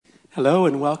Hello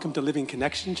and welcome to Living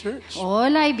Connection Church.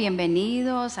 Hola y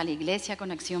bienvenidos a la Iglesia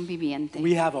Conexión Viviente.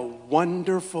 We have a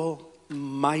wonderful,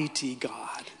 mighty God.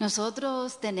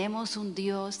 Nosotros tenemos un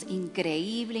Dios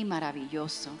increíble y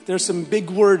maravilloso. There's some big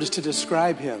words to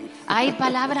describe him. Hay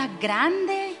palabras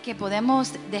grandes que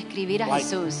podemos describir a Like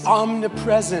Jesús.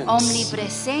 omnipresent.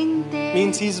 Omnipresente.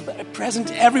 Means he's present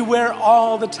everywhere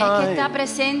all the Es que está time.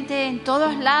 presente en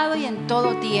todos lados y en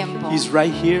todo tiempo. He's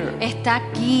right here. Está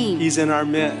aquí. He's in our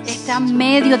midst. Está en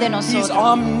medio de He's nosotros.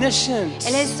 omniscient.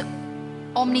 Él es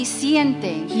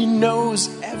omnisciente. He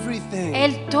knows everything.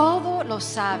 Él todo lo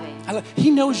sabe. He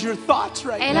knows your thoughts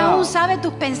right Él now. aún sabe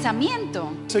tus pensamientos.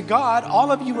 To God, all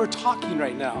of you are talking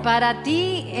right now. Para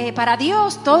ti, para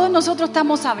Dios, todos nosotros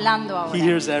estamos hablando ahora. He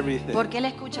hears everything. Porque Él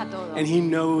escucha todo. And he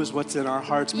knows what's in our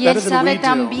hearts Y Él better than we sabe do.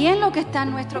 también lo que está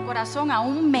en nuestro corazón,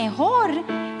 aún mejor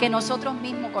que nosotros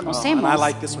mismos Oh, conocemos. and I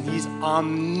like this one. He's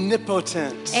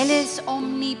omnipotent. Él es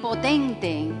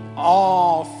omnipotente.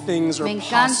 All things are Me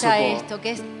encanta possible esto,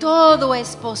 que todo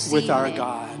es with posible our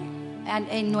God.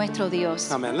 en nuestro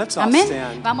Dios. Amen. Let's all Amén.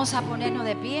 stand. Vamos a ponernos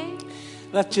de pie.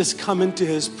 Let's just come into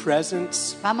his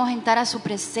presence. Vamos a entrar a su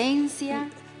presencia,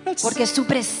 Let's- porque su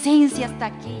presencia está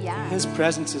aquí ya. His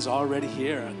presence is already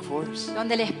here, of course.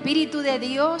 Donde el Espíritu de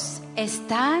Dios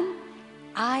está,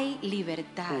 hay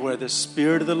libertad. Where the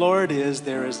Spirit of the Lord is,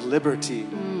 there is liberty.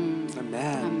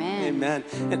 Amen. Amen. Amen.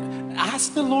 And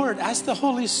ask the Lord, ask the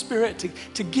Holy Spirit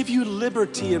to give you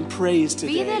liberty and praise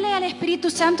today. Pídele al Espíritu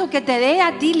Santo que te dé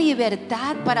a ti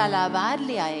libertad para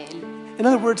alabarle a Él. In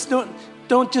other words,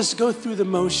 don't just go through the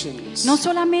motions. No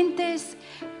solamente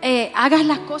hagas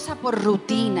las cosas por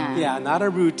rutina, Yeah, not a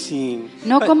routine.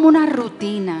 no but, como una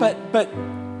rutina, but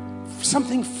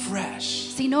something fresh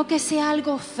sino que sea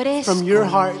algo fresco, from your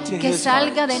heart to que his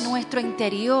salga heart. de nuestro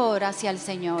interior hacia el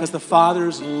Señor. Because the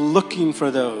Father's looking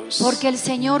for those Porque el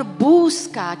Señor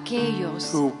busca a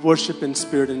aquellos who worship in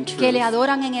spirit and truth. que le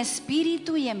adoran en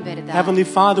espíritu y en verdad. Heavenly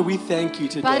Father, we thank you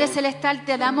today. Padre Celestial,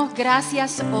 te damos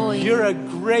gracias hoy. You're a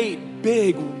great,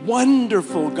 big,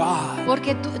 wonderful God.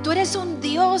 Porque tú eres un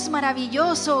Dios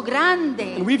maravilloso,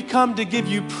 grande. And we've come to give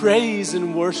you praise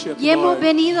and worship, Y hemos Lord.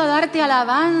 venido a darte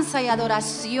alabanza y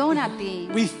adoración a ti.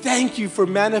 We thank you for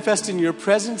manifesting your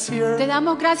presence Te here.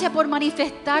 damos gracias por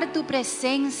manifestar tu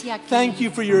presencia aquí. Thank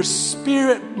you for your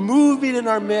spirit moving in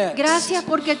our midst. Gracias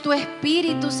porque tu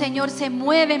espíritu, Señor, se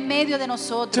mueve en medio de To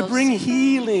nosotros, bring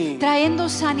healing, trayendo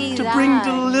sanidad, to bring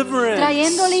deliverance,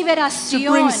 trayendo to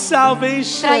liberación, bring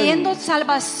salvation, trayendo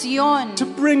salvación, to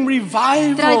bring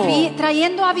revival,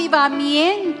 trayendo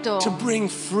avivamiento, to bring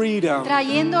freedom.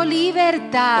 trayendo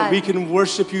libertad, That we can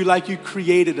worship you like you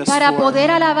created us para for.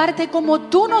 poder alabarte como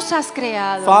tú nos has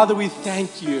creado. Father, we thank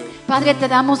you Padre, te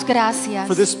damos gracias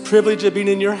for this privilege of being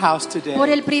in your house today. por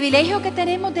el privilegio que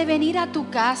tenemos de venir a tu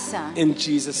casa, In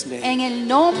Jesus' name. en el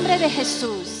nombre de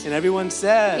Jesús. And everyone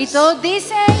says, Y todos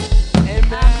dicen, Amen.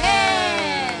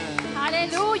 amén.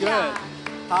 Aleluya.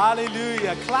 Good.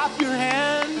 Hallelujah. Clap your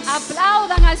hands.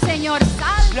 Aplaudan al Señor.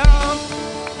 Salve, Jump.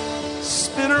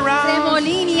 Spin around.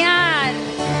 remolinear,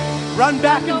 Run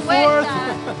back dando and forth.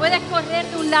 vueltas. Puedes correr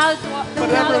de un lado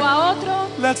Whatever. a otro.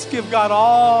 Let's give God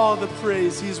all the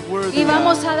praise He's worthy Y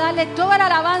vamos of. a darle toda la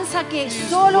alabanza que He's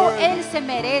solo worthy. Él se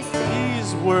merece.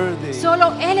 He's worthy.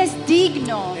 Solo Él es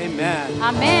digno. Amen.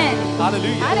 Amén.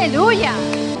 Hallelujah. Aleluya.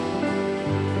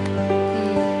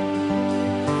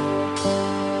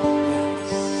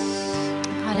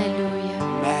 Aleluya.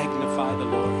 Magnify the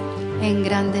Lord.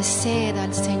 Engrandeced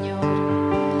al Señor.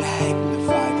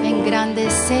 Magnify the Lord.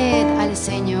 Engrandeced al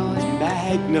Señor.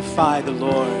 Magnify the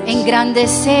Lord.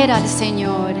 Engrandecer al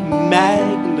Señor.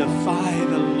 Magnify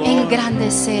the Lord.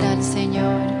 Engrandecer al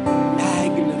Señor.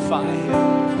 Magnify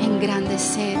Him.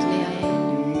 Engrandecerle a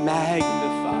Él.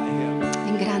 Magnify Him.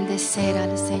 Engrandecer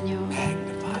al Señor.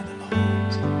 Magnify the Lord.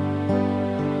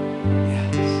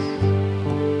 Yes.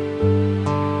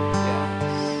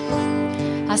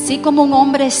 Así como un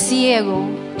hombre ciego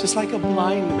Yes. Just like a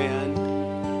blind man,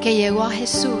 que llegó a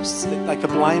Jesús like a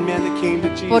blind man that came to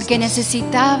Jesus. porque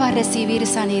necesitaba recibir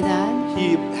sanidad.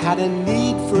 He had a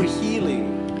need for healing.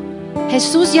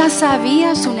 Jesús ya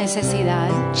sabía su necesidad,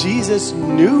 Jesus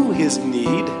knew his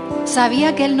need,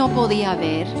 sabía que él no podía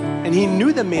ver, and he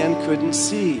knew the man couldn't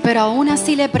see. pero aún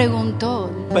así le preguntó,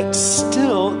 But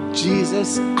still,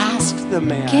 Jesus asked the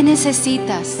 ¿qué man,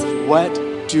 necesitas? "What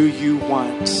do you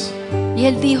want?" Y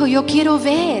él dijo, yo quiero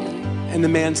ver. And the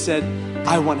man said,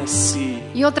 "I want to see."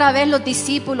 Y otra vez los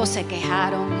discípulos se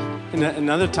quejaron, And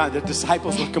another time, the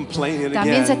disciples were complaining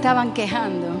también se again. estaban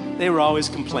quejando. They were always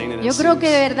complaining. it Yo creo que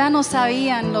de seems. verdad no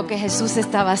sabían lo que Jesús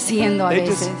estaba haciendo a They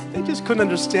veces. just couldn't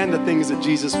understand the things that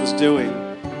Jesus was doing.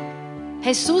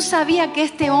 Jesús sabía que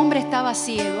este hombre estaba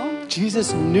ciego,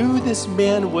 Jesus knew this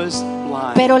man was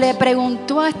blind. pero le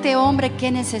preguntó a este hombre qué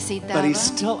But necesitaba. he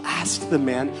still asked the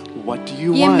man, what do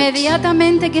you Y want?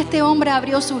 inmediatamente que este hombre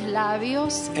abrió sus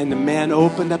labios And the man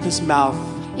opened up his mouth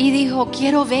y dijo,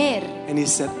 quiero ver, and he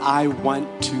said, I want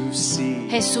to see.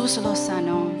 Jesús lo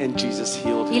sanó. And Jesus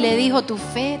healed Y him. le dijo, tu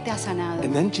fe te ha sanado.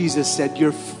 And then Jesus said,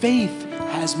 your faith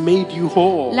has made you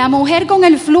whole. La mujer con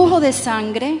el flujo de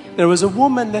sangre There was a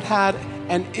woman that had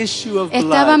an issue of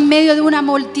estaba en blood. medio de una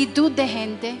multitud de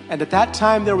gente. And at that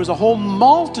time there was a whole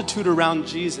multitude around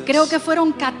Jesus. Creo que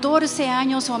fueron 14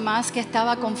 años o más que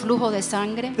estaba con flujo de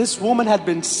sangre. This woman had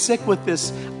been sick with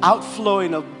this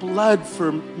outflowing of blood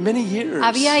for many years.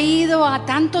 Había ido a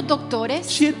tantos doctores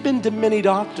She had been to many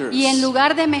doctors. y en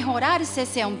lugar de mejorarse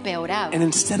se empeoraba. And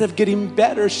instead of getting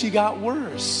better, she got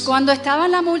worse. Cuando estaba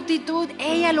en la multitud,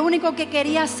 ella lo único que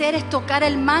quería hacer es tocar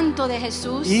el manto de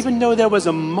Jesús. Even though there was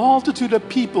a multitude of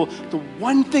people, the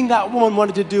one thing that woman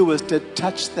wanted to do was to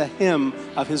touch the hem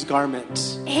of his garment.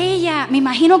 Ella, me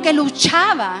imagino que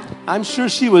luchaba I'm sure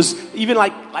she was even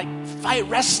like fight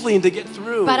wrestling to get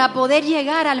through, para poder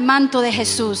llegar al manto de to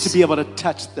Jesús. be able to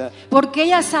touch Porque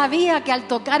ella sabía que al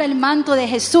tocar el manto de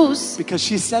Jesús, because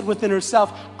she said within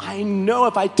herself, I know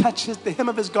if I touch the hem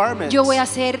of his garment, yo voy a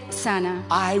ser sana.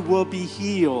 I will be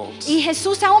healed. Y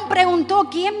Jesús aún preguntó,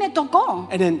 ¿quién me tocó?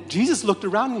 And then Jesus looked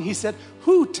around and he said,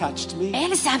 who touched me?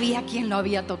 Él sabía quién lo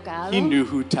había tocado, He knew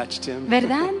who touched him.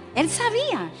 ¿verdad? Él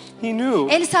sabía. He knew.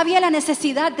 Él sabía la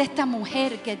necesidad de esta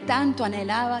mujer que tanto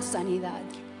anhelaba sanidad.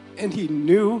 And he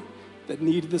knew the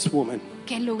need of this woman.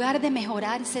 Que en lugar de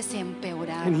mejorarse se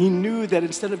empeoraba. And he knew that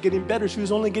instead of getting better, she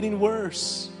was only getting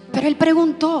worse. Pero él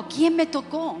preguntó, ¿quién me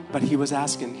tocó? But he was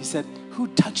asking, he said, who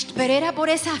touched me? Pero era por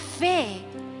esa fe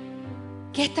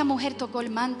que esta mujer tocó el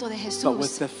manto de But with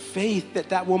Jesús, the faith that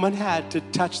that woman had to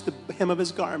touch the hem of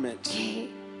his garment, que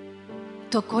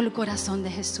tocó el corazón de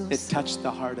it Jesús touched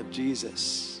the heart of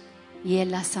Jesus. y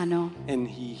él la sanó And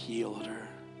he healed her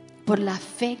por la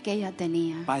fe que ella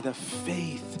tenía. by the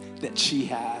faith that she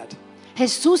had.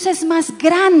 Jesús es más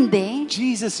grande,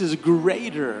 Jesus is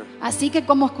greater. así que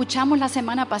como escuchamos la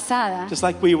semana pasada, Just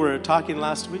like we were talking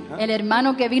last week, huh? el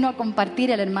hermano que vino a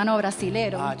compartir, el hermano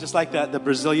brasilero, Just like the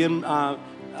Brazilian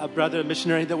brother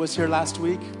missionary that was here last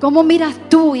week. ¿cómo miras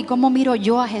tú y cómo miro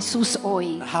yo a Jesús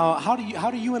hoy? How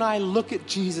do you and I look at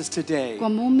Jesus today?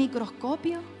 ¿Como un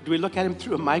microscopio Do we look at him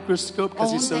through a microscope o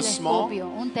because un he's so small, telescopio?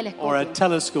 Un or a telescopio.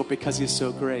 telescope because he's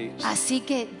so great? Así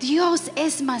que Dios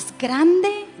es más grande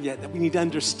Yeah, that we need to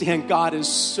understand God is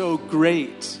so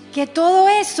great que todo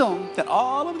eso. that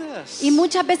all of this, Y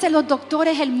muchas veces los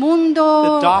doctores, el the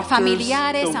mundo, doctors,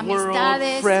 familiares, the world,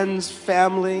 amistades, friends,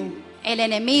 family, el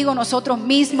enemigo, nosotros and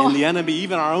mismos, the enemy,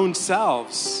 even our own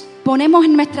selves, ponemos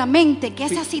en nuestra mente que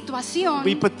esa situación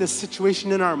we put this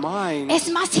situation in our mind. es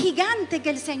más gigante que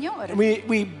el Señor. And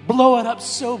we blow it up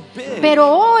so big. Pero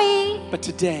hoy But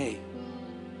today,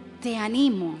 te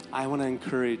animo, I want to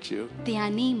encourage you. te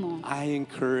animo. I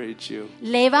encourage you.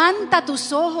 Levanta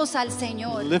tus ojos al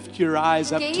Señor, Lift your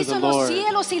eyes up que to hizo the los Lord,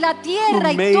 cielos y la who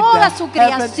tierra y made toda the su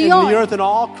heaven and the creación, earth and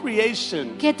all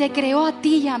creation. que te creó a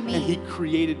ti y a And mí, He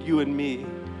created you and me.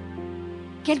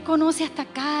 que Él conoce hasta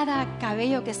cada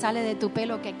cabello que sale de tu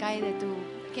pelo, que cae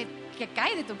que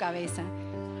cae de tu cabeza.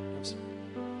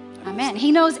 Amén.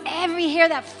 He knows every hair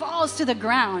that falls to the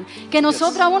ground, que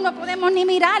nosotros aún no podemos ni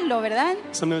mirarlo, ¿verdad?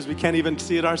 Sometimes we can't even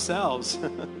see it ourselves.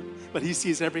 But He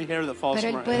sees every hair that falls Pero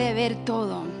Él from our puede head. ver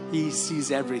todo. He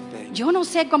sees everything. Yo no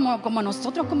sé cómo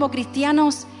nosotros como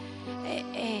cristianos,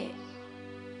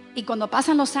 y cuando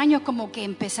pasan los años como que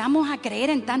empezamos a creer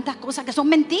en tantas cosas que son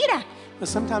mentiras. But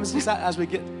sometimes as we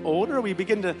get older, we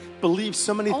begin to believe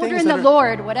so many Older things in the that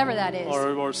are, Lord, whatever that is.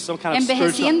 or some kind of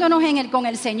spiritual. Envejeciéndonos con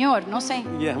el Señor, no sé.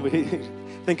 Yeah, we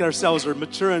think ourselves are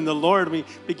mature in the Lord. We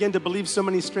begin to believe so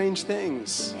many strange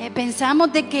things.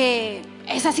 Pensamos de que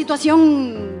esa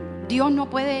situación Dios no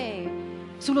puede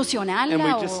And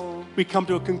solucionarla we come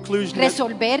to a conclusion that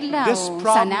resolverla this o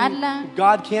problem, sanarla.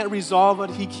 God can't resolve it,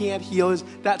 He can't heal it.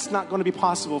 That's not going to be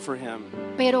possible for Him.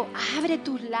 Pero abre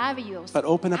tus labios, But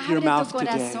open up your abre mouth tu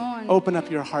today. corazón, Open up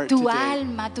your heart tu today.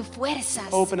 alma, tus fuerzas.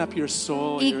 Open up your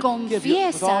soul. Y Give with all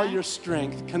confiesa your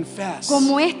strength. Confess.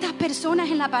 Como estas personas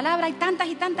en la palabra, hay tantas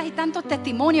y tantas y tantos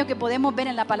testimonios que podemos ver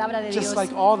en la palabra de Dios. Just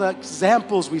like all the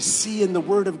examples we see in the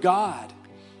Word of God.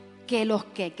 que los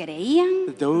que creían,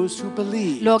 those who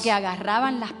believed, los que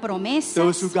agarraban las promesas,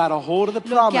 those who got a hold of the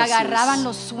los que agarraban promises,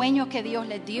 los sueños que Dios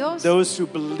les dio, those who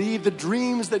believed the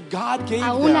dreams that God gave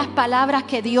aún las them, palabras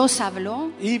que Dios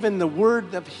habló, even the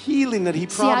word of healing that He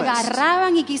se promised.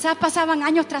 agarraban y quizás pasaban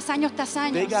años tras años tras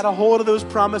They años, got a hold of those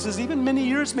promises. Even many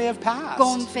years may have passed,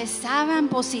 confesaban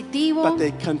positivo, but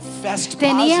they confessed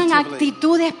tenían positively.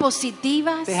 actitudes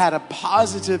positivas They had a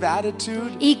positive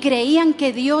attitude, y creían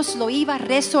que Dios lo iba a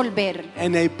resolver.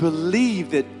 and they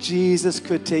believed that Jesus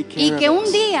could take care Y que of un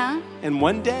it. día, And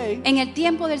one day, en el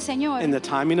tiempo del Señor, in the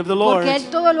timing of the Lord, porque Él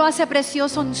todo lo hace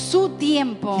precioso en su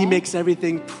tiempo, He makes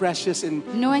everything precious and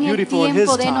no en el beautiful in His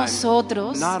tiempo de time,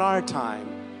 nosotros, not our time.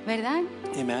 ¿verdad?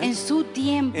 Amen. En su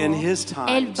tiempo, In His times,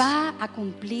 Él va a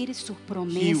cumplir sus He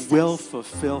promesas. will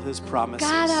fulfill His promises.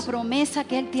 Cada promesa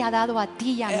que Él te ha dado a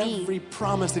ti y a mí, Every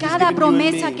promise that He's cada given you and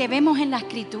promesa me, que vemos en la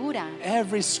Escritura,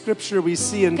 every scripture we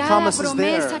see and cada promises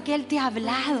promesa there, que Él te ha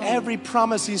hablado, every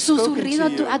promise He's spoken susurrido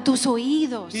to you, a tus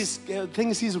oídos.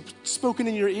 things He's spoken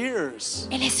in your ears.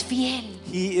 Él es fiel.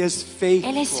 He is faithful.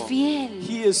 Él es fiel.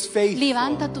 He is faithful.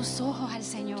 Levanta tus ojos al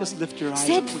Señor. Just lift your eyes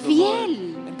Sé up to the fiel.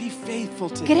 Lord and be faithful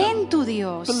to Cree Him. en tu Dios.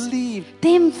 Believe.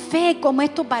 Ten fe como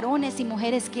estos varones y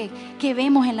mujeres que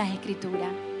vemos en las Escrituras.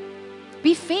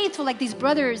 Be faithful like these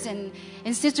brothers and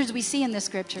sisters we see in the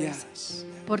Scriptures. Yes.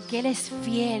 Porque Él es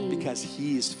fiel Because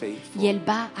He is faithful. y Él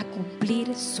va a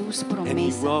cumplir sus And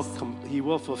promesas He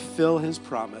will fulfill His en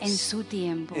promise su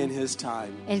tiempo. in His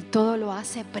time. Él todo lo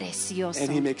hace precioso.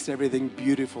 And He makes everything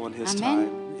beautiful in His Amén.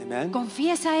 time. Amen.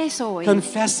 Confiesa eso hoy.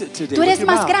 Confess it today. Tú with eres your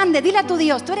más mouth. grande. Dile a tu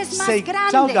Dios, tú eres más Say, tell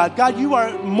grande. God, God, you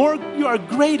are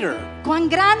greater. Cuán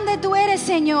grande tú eres,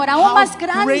 Señor, aún How más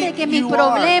grande great que mis you are.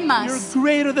 problemas. You're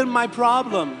greater than my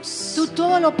problems. Tú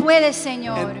todo lo puedes,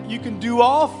 Señor. And you can do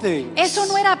all things. Eso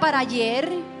no era para ayer,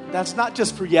 That's not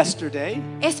just for yesterday.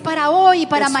 es para hoy,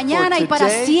 para It's mañana for y para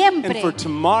today siempre. And for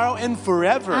tomorrow and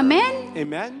forever. Amén.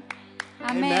 Amen.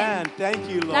 Amén. Amen. Thank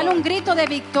you, Lord. Dale un grito de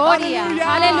victoria.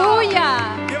 Aleluya.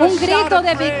 Aleluya. Give a Un shout grito of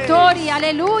de praise. victoria.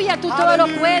 Aleluya. Tú todo lo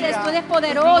Aleluya. puedes. Tú eres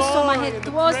poderoso, The glory,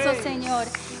 majestuoso, the praise. Señor.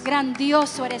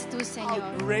 Grandioso eres tú, How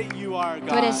Señor. great you are, God.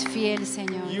 Tú eres fiel,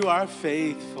 Señor. You are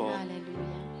faithful.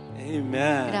 Aleluya.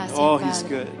 Amen. Gracias, Oh, He's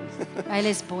Padre. good. Él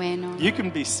es bueno. You can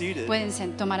be seated.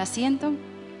 Pueden tomar asiento.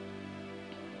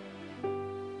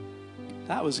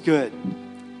 That was good.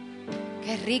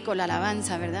 Qué rico la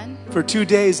alabanza, ¿verdad? For 2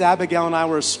 days, Abigail and I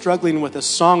were struggling with a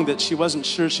song that she wasn't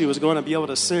sure she was going to be able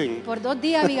to sing. Por 2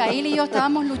 días Abigail y yo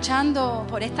estábamos luchando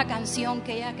por esta canción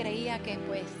que ella creía que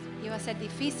pues iba a ser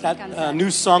difícil That cantar.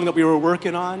 new song that we were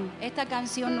working on. Esta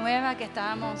canción nueva que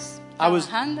estábamos I'd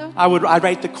trabajando.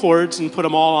 write the chords and put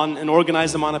them all on and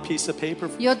organize them on a piece of paper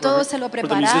Yo todo se lo for the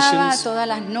preparaba, musicians. todas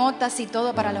las notas y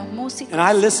todo para los músicos. And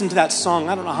I listened to that song,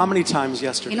 I don't know how many times Y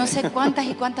yesterday. no sé cuántas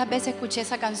y cuántas veces escuché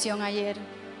esa canción ayer.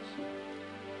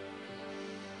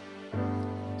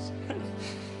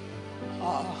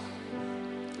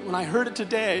 When I heard it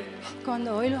today,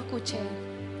 Cuando hoy lo escuché,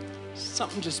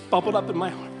 something just bubbled up in my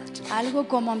heart. algo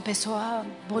como empezó a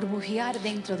burbujear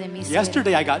dentro de mi ser.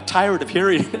 Yesterday I got tired of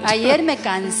hearing it. Ayer me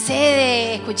cansé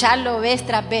de escucharlo vez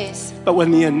tras vez. But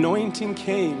when the anointing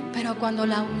came, Pero cuando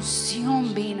la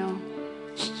unción vino,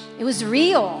 it was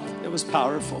real, it was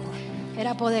powerful.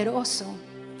 era poderoso,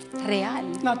 real.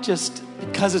 Not just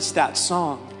because it's that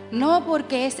song, No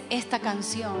porque es esta but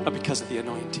canción, because of the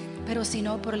anointing. pero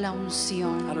sino por la I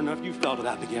unción. don't know if you felt it,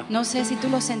 Abigail. No sé si tú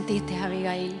lo sentiste,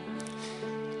 Abigail.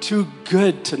 Too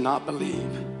good to not believe.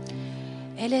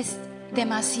 Él es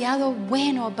demasiado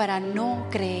bueno para no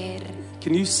creer.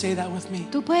 Can you say that with me?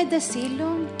 ¿Tú puedes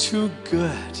decirlo? Too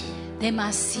good.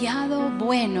 Demasiado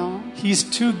bueno. He's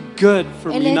too good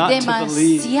for Él me es not to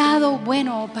believe. demasiado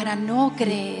bueno para no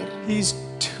creer. He's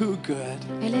too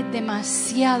good. Él es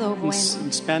demasiado In, bueno.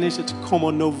 in Spanish, it's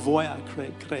como no voy a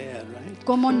creer, right?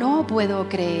 ¿Cómo no puedo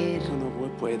creer? No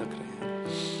puedo creer.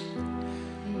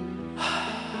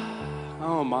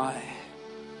 Oh my.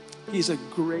 He's a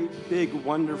great, big,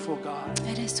 wonderful God.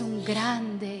 Eres un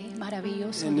grande y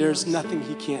maravilloso And there's Dios. nothing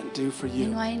He can't do for Y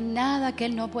no you. hay nada que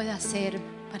Él no pueda hacer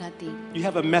para ti. You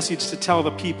have a message to tell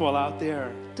the people out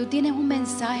there. Tú tienes un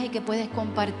mensaje que puedes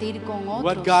compartir con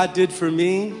What otros. God did for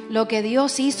me, Lo que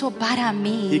Dios hizo para He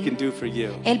mí, can do for you.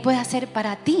 Él puede hacer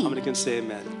para ti. How many can say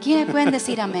amen? ¿Quiénes pueden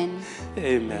decir amén?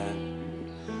 Amen.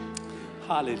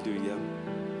 Hallelujah.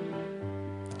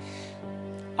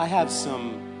 I have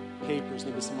some papers.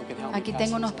 Maybe someone can help me Aquí pass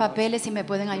tengo unos these out. papeles y me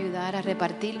pueden ayudar a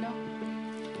repartirlo.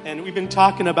 And we've been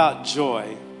talking about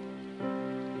joy.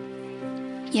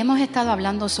 Y hemos estado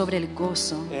hablando sobre el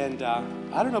gozo. And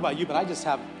I don't know about you, but I just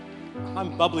have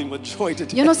I'm bubbling with joy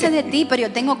today. Yo no sé de ti, pero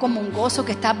yo tengo como un gozo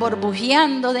que está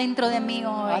burbujeando dentro de mí I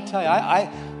hoy. tell you,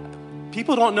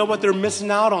 people don't know what they're missing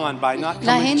out on by not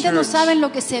La coming to gente no church. sabe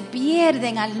lo que se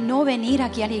pierden al no venir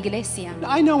aquí a la iglesia.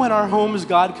 I know in our homes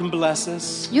God can bless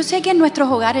us. Yo sé que en nuestros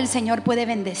hogares el Señor puede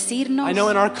bendecirnos. I know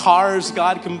in our cars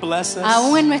God can bless us.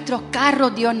 Aún en nuestros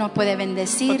carros Dios nos puede But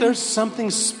bendecir. there's something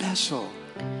special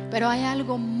Pero hay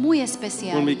algo muy when we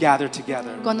especial gather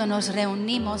together cuando nos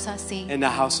reunimos así in the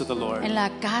house of the Lord. en la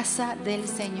casa del How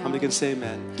Señor. many can say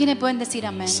amen? ¿Quiénes pueden decir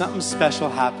amén? Something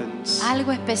special happens.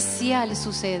 Algo especial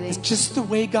sucede. It's just the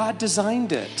way God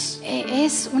designed it.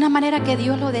 Es una manera que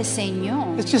Dios lo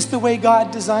diseñó. It's just the way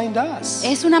God designed us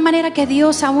Es una manera que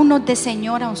Dios aún nos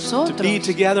diseñó a to nosotros. be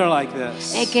together like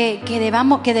this, Que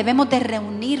debemos de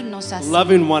reunirnos así.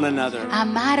 loving one another,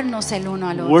 Amarnos el uno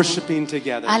al otro. worshiping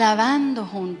together. Alabando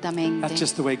juntamente. That's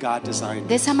just the way God designed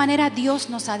De it. esa manera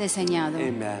Dios nos ha diseñado.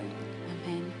 Amen.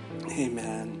 Amén.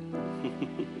 Amen.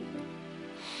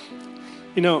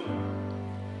 You know,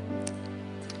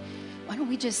 Why don't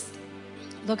we just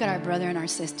look at our brother and our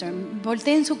sister?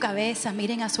 Volteen su cabeza,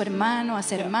 miren a su hermano, a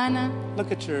su hermana.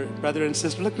 look at your brother and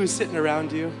sister. Look who's sitting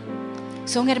around you.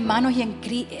 Son hermanos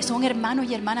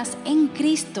y hermanas en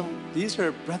Cristo. These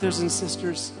are brothers and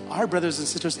sisters, our brothers and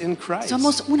sisters in Christ.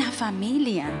 Somos una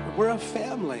familia. We're a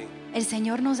family. El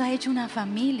Señor nos ha hecho una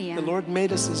familia. The Lord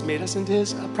has made us into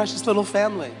His precious little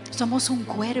family. Somos un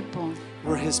cuerpo.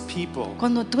 We're His people.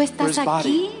 Cuando tú We're estás His body.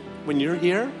 aquí, When you're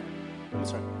here, I'm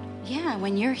sorry.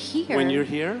 when you're here, When you're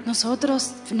here,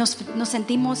 nosotros nos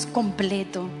sentimos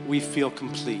completo. we feel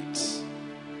complete.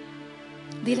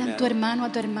 Dile Amen. a tu hermano, a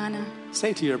tu hermana,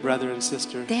 Say to your brother and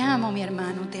sister, te amo mi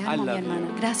hermano, te I amo mi love hermana.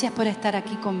 you. Gracias por estar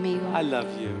aquí conmigo. I love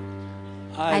you.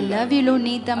 I love you,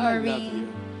 Lunita I love Marie. you.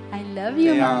 I love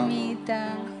you, Te amo.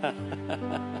 mamita.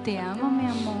 Te amo, mi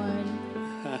amor.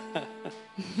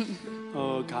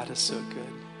 Oh, God is so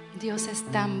good. Dios es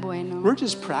tan bueno. We're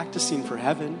just practicing for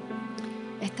heaven.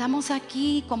 Estamos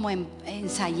aquí como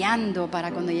ensayando para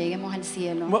cuando lleguemos al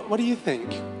cielo. What do you think?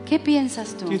 ¿Qué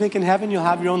piensas tú? Do you think in heaven you'll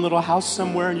have your own little house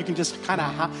somewhere and you can just kind of,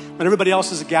 when everybody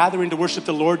else is gathering to worship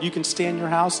the Lord, you can stay in your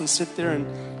house and sit there and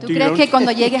 ¿Tú do your crees own que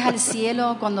cuando thing? llegues al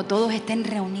cielo, cuando todos estén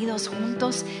reunidos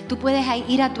juntos, tú puedes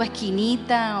ir a tu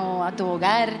esquinita o a tu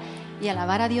hogar y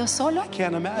alabar a Dios solo? I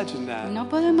can't imagine that. No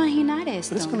puedo imaginar But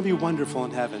esto. it's going to be wonderful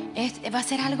in heaven. Va a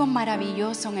ser algo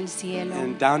maravilloso en el cielo.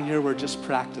 And down here we're just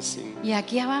practicing. Y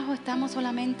aquí abajo estamos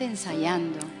solamente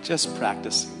ensayando. Just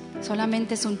practicing.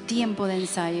 Solamente es un tiempo de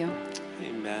ensayo.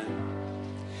 Amen.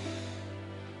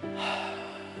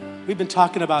 We've been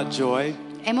talking about joy,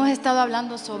 Hemos estado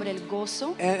hablando sobre el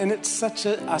gozo. and it's such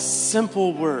a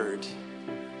simple word.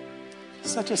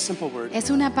 Such a simple word Es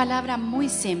una palabra muy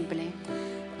simple.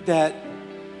 that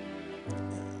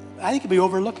I think we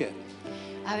overlook it,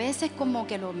 A veces como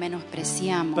que lo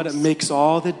menospreciamos. but it makes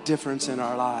all the difference in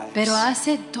our lives. Pero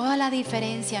hace toda la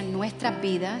diferencia en nuestras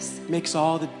vidas. Makes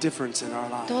all the difference in our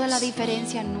Toda la lives.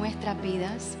 diferencia en nuestras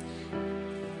vidas.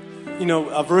 You know,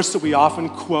 a verse that we often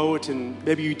quote, and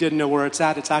maybe you didn't know where it's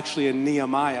at, it's actually in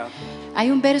Nehemiah. Hay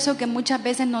un verso que muchas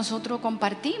veces nosotros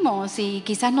compartimos y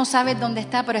quizás no sabes dónde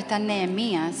está, pero está en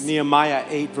Nehemías Nehemiah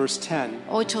 8, verse 10.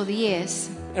 8:10.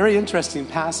 Very interesting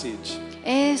passage.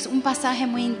 Es un pasaje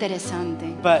muy interesante.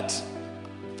 But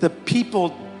the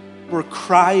people were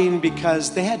crying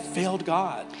because they had failed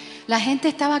God. La gente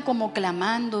estaba como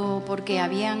clamando porque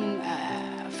habían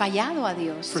fallado a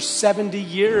Dios. For 70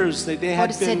 years, they Por had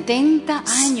been 70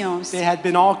 años. they had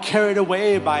been all carried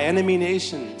away by enemy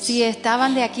nations. Si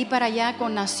estaban de aquí para allá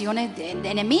con naciones de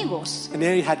enemigos. And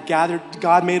they had gathered,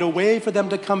 God made a way for them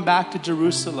to come back to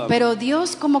Jerusalem. Pero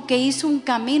Dios como que hizo un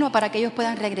camino para que ellos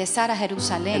puedan regresar a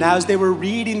Jerusalén. And as they were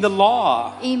reading the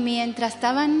law, Y mientras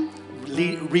estaban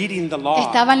reading the law,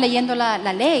 leyendo la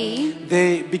ley,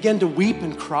 they began to weep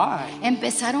and cry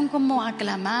empezaron como a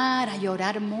clamar, a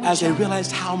llorar as they mucho.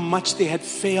 realized how much they had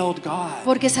failed God.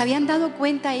 Porque se habían dado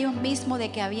cuenta ellos mismos de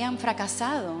que habían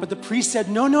fracasado But the priest said,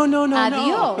 no, no, no, no, a no.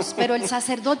 Dios. Pero el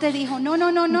sacerdote dijo, no,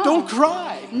 no, no, no. Don't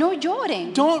cry. No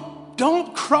lloren.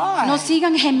 Don't cry. No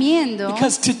sigan gemiendo.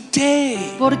 Because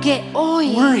today Porque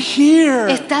hoy we're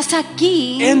here. estás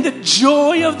aquí And the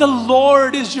joy of the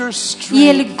Lord is your y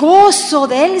el strength. gozo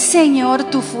del Señor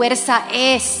tu fuerza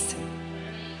es.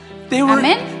 They were,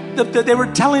 Amen. they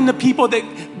were telling the people that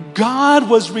God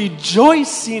was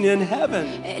rejoicing in heaven.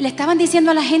 Le estaban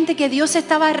diciendo a la gente que Dios se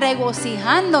estaba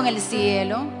regocijando en el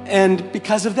cielo And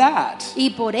because of that,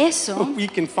 y por eso we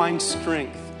can find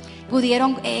strength.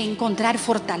 pudieron encontrar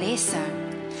fortaleza.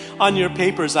 On your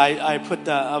papers, I put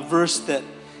a verse that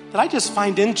that I just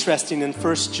find interesting in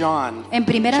 1 John En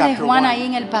Primera de chapter Juan, 1, ahí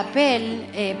en el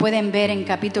papel, pueden ver en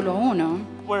capítulo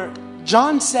 1, where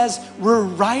John says, we're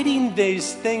writing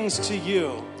these things to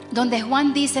you. donde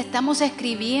Juan dice, estamos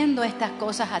escribiendo estas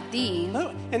cosas a ti.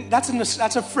 And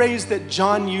that's a phrase that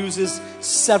John uses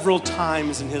several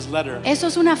times in his letter. Eso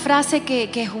es una frase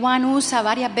que Juan usa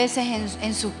varias veces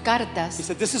en sus He cartas.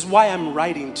 said, this is why I'm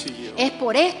writing to you. Es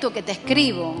por esto que te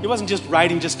escribo. He wasn't just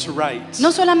writing just to write.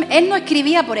 No solamente, él no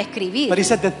escribía por escribir, But he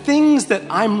said, the things that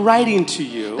I'm writing to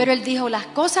you, pero él dijo, las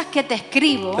cosas que te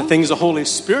escribo the things the Holy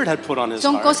Spirit had put on his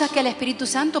son heart, cosas que el Espíritu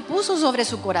Santo puso sobre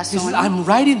su he corazón. said, I'm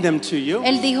writing them to you.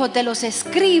 Él dijo, te los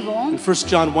escribo In 1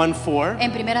 John 1:4,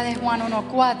 en Primera de Juan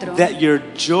 1:4, that your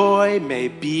joy may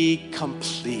be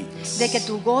complete. de que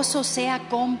tu gozo sea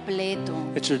completo,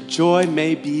 That your joy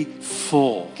may be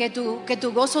full. que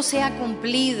tu gozo sea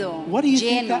cumplido, What do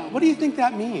lleno. you think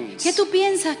that means? ¿Qué tú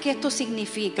piensas que esto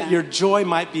significa? That your joy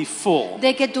might be full.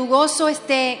 De que tu gozo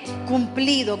esté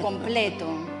cumplido, completo.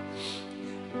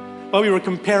 Well, we were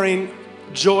comparing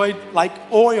joy like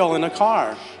oil in a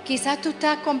car. Quizás tú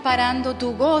estás comparando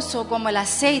tu gozo como el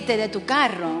aceite de tu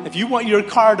carro. If you want your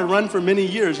car to run for many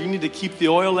years, you need to keep the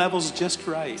oil levels just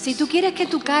right. Si tú quieres que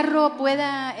tu carro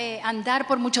pueda andar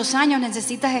por muchos años,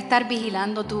 necesitas estar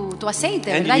vigilando tu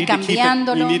aceite, And ¿verdad? Y you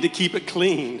cambiándolo need to keep it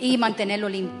clean. y mantenerlo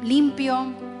limpio.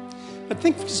 But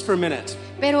think just for a minute.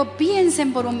 Pero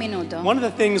piensen por un minuto. One of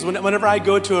the things, whenever I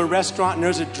go to a restaurant and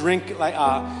there's a drink, like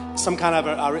some kind of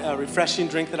a refreshing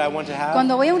drink that I want to have,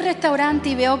 Cuando voy a un restaurante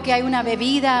y veo que hay una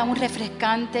bebida, un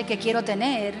refrescante que quiero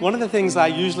tener, one of the things I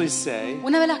usually say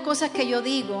una de las cosas que yo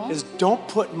digo, is don't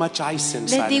put much ice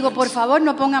inside les digo, of por it. favor,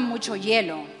 no pongan mucho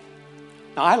hielo.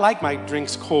 Now, I like my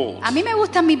drinks cold. A mí me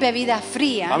gustan mis bebidas If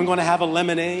frías. I'm going to have a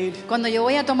lemonade, Cuando yo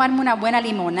voy a tomarme una buena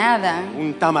limonada,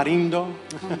 un tamarindo,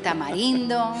 un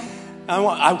tamarindo,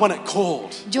 I want it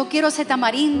cold. yo quiero ese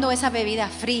tamarindo, esa bebida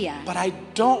fría. But I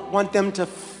don't want them to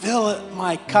fill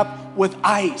my cup with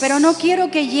ice. Pero no quiero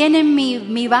que llenen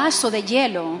mi vaso de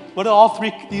hielo. What do all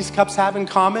three these cups have in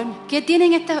common? ¿Qué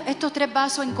tienen estos tres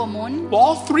vasos en común? Well,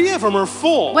 all three of them are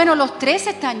full. Bueno, los tres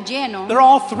están llenos. They're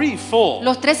all three full.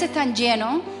 Los tres están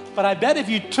llenos. But I bet if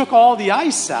you took all the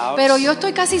ice out, Pero yo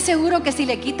estoy casi seguro que si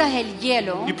le quitas el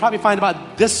hielo, you probably find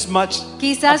about this much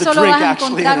quizás of the solo drink vas a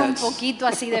actually encontrar in un it. poquito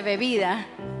así de bebida.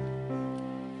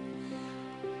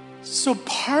 So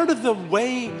part of the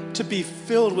way to be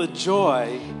filled with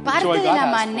joy, Parte joy de God la has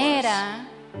for us. manera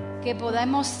que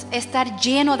podemos estar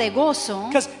llenos de gozo.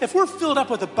 Because if we're filled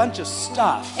up with a bunch of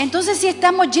stuff, Entonces, si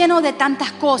estamos llenos de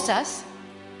tantas cosas,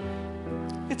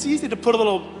 it's easy to put a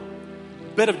little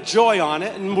bit of joy on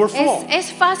it and we're full.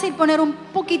 es fácil poner un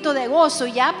poquito de gozo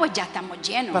y ya, pues ya estamos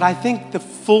llenos. But I think the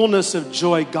fullness of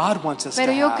joy God wants us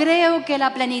Pero to yo have creo que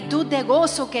la plenitud de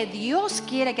gozo que Dios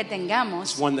quiere que is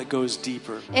tengamos one that goes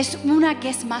deeper. es una que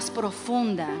es más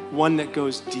profunda. One that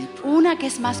goes deeper. Una que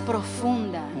es más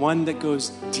profunda. One that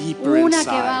goes deeper Una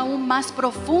que va inside. aún más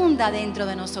profunda dentro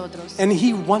de nosotros. And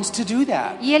He wants to do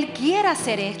that. Y Él quiere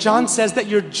hacer esto. John says that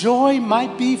your joy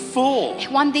might be full.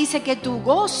 Juan dice que tu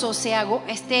gozo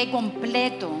esté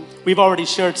completo. We've already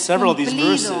shared several of these Cumplido.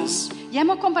 verses. Ya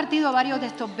hemos compartido varios de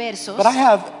estos versos. But I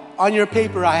have, on your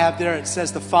paper, I have there, it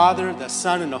says the Father, the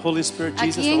Son, and the Holy Spirit,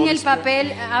 Jesus, Aquí the en Holy el Spirit.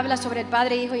 papel habla sobre el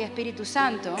Padre, Hijo y Espíritu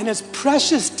Santo. And it's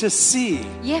precious to see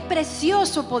Y es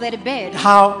precioso poder ver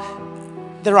how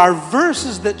there are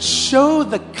verses that show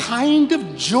the kind of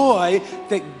joy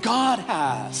that God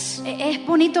has. Es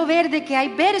bonito ver de que hay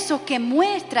versos que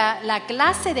muestra la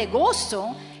clase de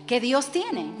gozo que Dios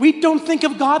tiene. We don't think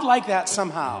of God like that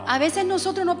somehow. A veces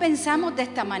nosotros no pensamos de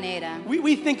esta manera.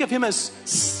 We think of Him as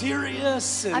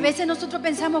serious A and veces nosotros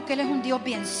pensamos que Él es un Dios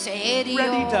bien serio,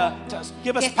 ready to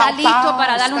give us que está listo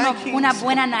para pow-pows, darle spankings. una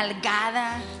buena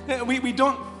nalgada. We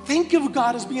don't think of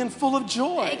God as being full of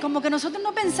joy. Como que nosotros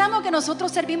no pensamos que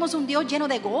nosotros servimos un Dios lleno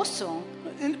de gozo.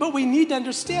 But we need to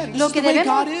understand this Lo is que the way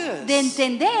debemos God de is.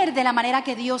 entender de la manera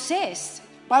que Dios es.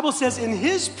 Bible says in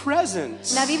His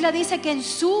presence La Biblia dice que en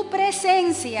su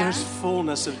presencia there's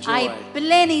fullness of hay joy.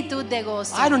 plenitud de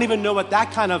gozo. I don't even know what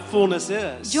that kind of fullness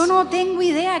is. Yo no tengo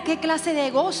idea qué clase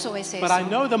de gozo es eso. But I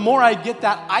know the more I get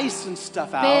that ice and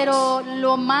stuff out, Pero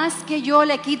lo más que yo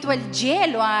le quito el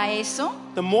hielo a eso,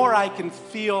 the more I can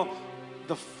feel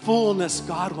the fullness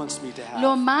God wants me to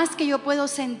lo have. más que yo puedo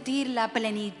sentir la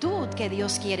plenitud que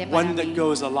Dios quiere para One that mí.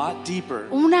 goes a lot deeper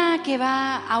Una que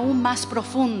va aún más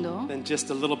profundo than just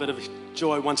a little bit of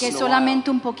joy once que in a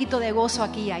solamente un poquito de gozo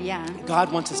aquí y allá. while.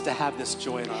 God wants us to have this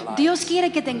joy in our lives. Dios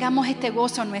quiere que tengamos este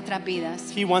gozo en nuestras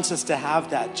vidas. He wants us to have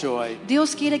that joy.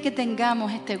 Dios quiere que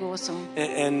tengamos este gozo.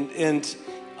 And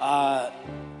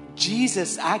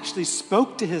Jesus actually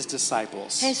spoke to his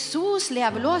disciples. Jesús le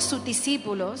habló a sus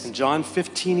discípulos In John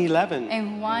 15:11,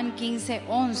 en Juan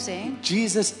 15:11.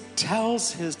 Jesus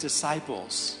tells his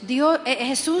disciples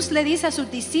Jesús le dice a sus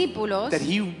discípulos, that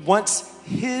he wants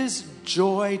his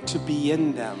joy to be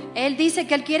in them, él dice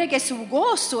que él quiere que su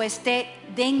gozo esté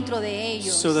dentro de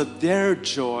ellos, so that their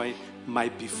joy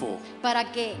might be full.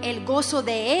 para que el gozo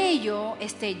de ellos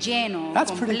esté lleno,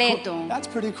 That's pretty completo. cool. That's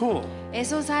pretty cool.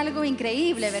 Eso es algo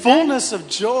increíble, ¿verdad? Fullness of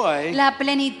joy La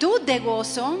plenitud de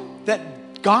gozo that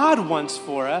God wants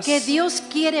for us que Dios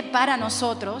quiere para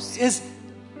nosotros is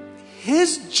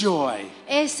his joy.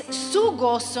 es su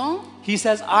gozo. He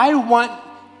says, I want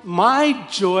my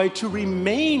joy to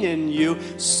remain in you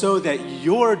so that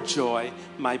your joy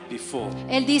might be full.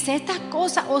 Él dice, estas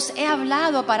cosas os he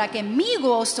hablado para que mi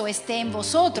gozo esté en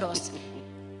vosotros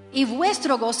y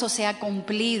vuestro gozo sea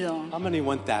cumplido. How many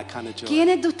want that kind of joy?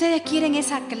 ¿Quiénes de ustedes quieren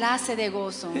esa clase de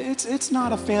gozo? It's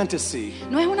not a fantasy.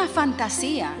 No es una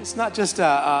fantasía. It's not just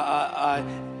a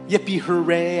yippee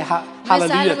hooray, No es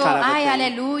hallelujah algo, kind of a ay, thing.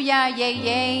 aleluya, yay,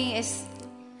 yay. Es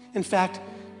In fact,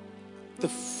 the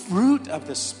fruit of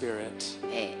the Spirit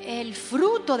el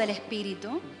fruto del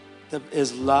Espíritu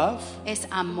is love es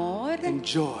amor, and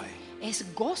joy, es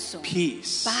gozo,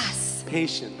 peace, paz,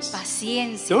 patience.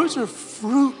 paciencia. Those are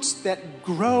fruits that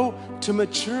grow to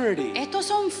maturity. Estos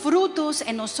son frutos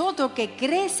en nosotros que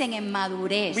crecen en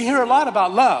madurez. We hear a lot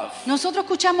about love, Nosotros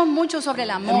escuchamos mucho sobre el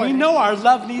and amor we know our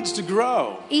love needs to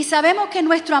grow. y sabemos que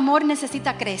nuestro amor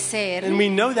necesita crecer. And we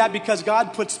know that because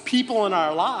God puts people in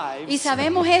our Y lives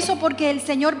sabemos eso porque el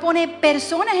Señor pone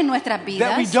personas en nuestras that we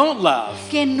vidas don't love.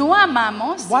 que no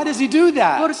amamos. Why does He do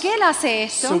that? ¿Por qué Él hace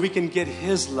So esto? we can get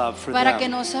His love for Para que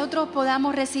them. nosotros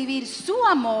podamos recibir su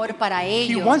amor para He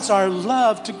ellos. wants our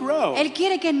love to grow. Él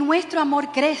quiere que nuestro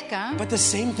amor crezca, But the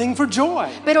same thing for joy.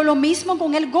 pero lo mismo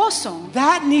con el gozo.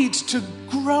 That needs to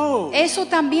grow. Eso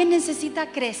también necesita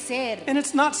crecer. And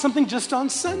it's not something just on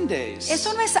Sundays.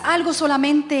 Eso no es algo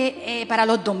solamente para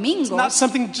los It's not domingos.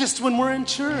 something just when we're in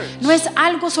church. No es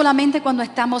algo solamente cuando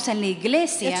estamos en la It's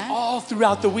iglesia. all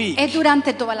throughout the week. Es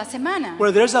durante toda la semana.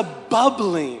 Where there's a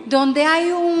bubbling, Donde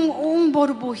hay un a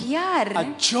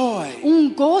burbujear, joy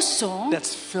un gozo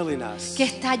that's filling us, que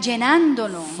está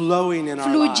llenándonos, flowing in our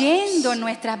fluyendo lives. en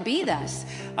nuestras vidas.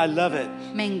 I love it.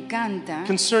 Me encanta.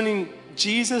 Concerning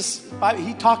Jesus,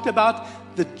 He talked about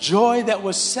the joy that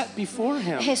was set before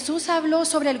Him. Jesús habló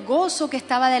sobre el gozo que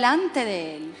estaba delante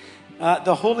de él.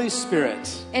 The Holy Spirit.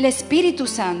 El Espíritu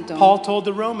Santo. Paul told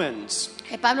the Romans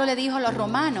Pablo le dijo a los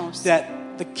romanos that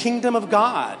the kingdom of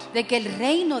God de que el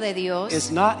reino de Dios is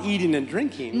not eating and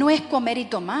drinking, no es comer y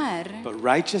tomar, but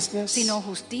righteousness, sino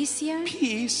justicia,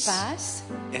 peace, paz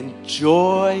and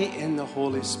joy in the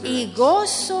Holy y Spirit.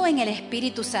 gozo en el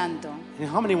Espíritu Santo. And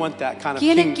how many want that kind of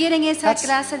 ¿Quiénes king- quieren esa that's,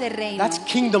 clase de reino? that's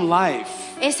kingdom life.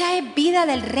 Esa es vida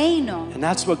del reino. And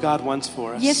that's what God wants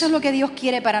for us. Y eso es lo que Dios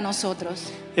quiere para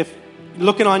nosotros. If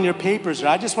looking on your papers,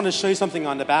 I just want to show you something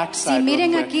on the back Si side. real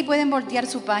miren quick. aquí, pueden voltear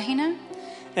su página.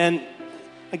 And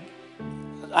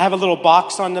I have a little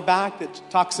box on the back that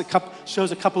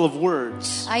shows a couple of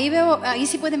words. Ahí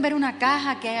sí pueden ver una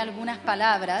caja que hay algunas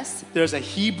palabras. There's a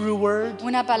Hebrew word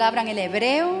Una palabra en el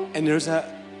hebreo and there's a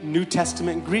New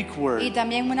Testament Greek y word.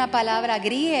 también una palabra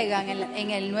griega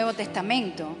en el Nuevo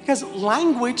Testamento. Because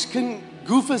language can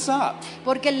goof us up.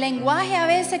 Porque el lenguaje a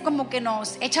veces como que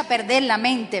nos echa a perder la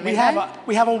mente, We have ¿verdad?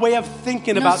 we have a way of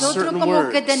thinking about Nosotros certain como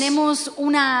words. que tenemos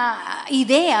una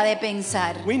idea de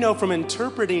pensar. We know from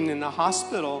interpreting in a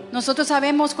hospital, Nosotros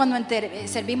sabemos cuando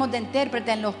servimos de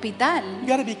intérprete en el hospital, you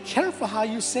got to be careful how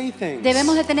you say things.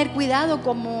 debemos de tener cuidado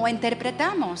como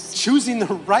interpretamos, Choosing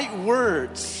the right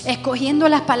words escogiendo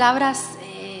las palabras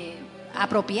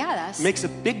apropiadas. makes a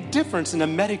big difference in a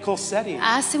medical setting.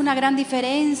 Hace una gran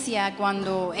diferencia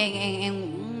cuando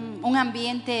en un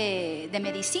ambiente de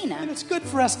medicina. And it's good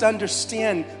for us to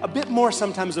understand a bit more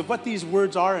sometimes of what these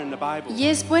words are in the Bible. Y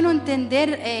es bueno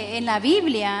entender en la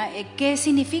Biblia qué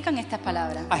significan estas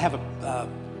palabras. I have a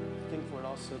thing for it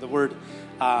also. The word,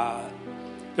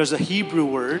 there's a Hebrew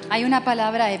word. Hay una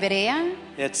palabra hebrea,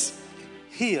 It's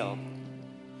heal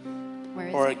where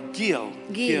is or it? gil.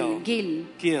 Gil.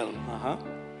 Gil.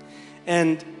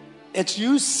 And it's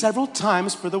used several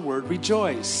times for the word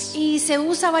rejoice. Y se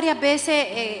usa varias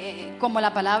veces como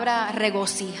la palabra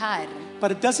regocijar.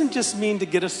 But it doesn't just mean to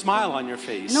get a smile on your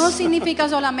face. No significa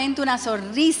solamente una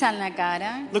sonrisa en la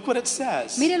cara. Look what it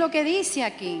says. Mire lo que dice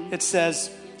aquí. It says,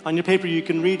 on your paper you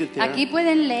can read it there, Aquí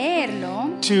pueden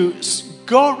leerlo. to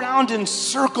go around in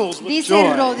circles with Dice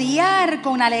joy. rodear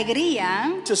con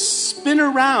alegría To spin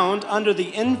around under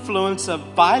the influence of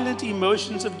violent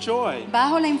emotions of joy.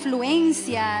 bajo la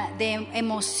influencia de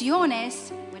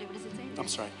emociones I'm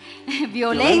sorry.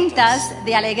 violentas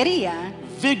de alegría,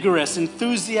 Vigorous,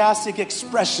 enthusiastic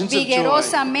expressions of joy.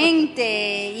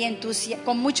 vigorosamente y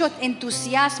con mucho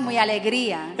entusiasmo y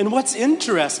alegría. And what's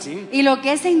interesting, Y lo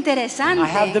que es I have the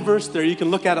interesante, verse there. You can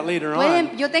look at it later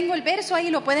on. yo tengo el verso ahí,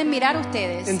 lo pueden mirar In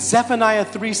ustedes. Zephaniah En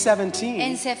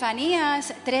 3:17,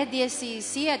 Zefanías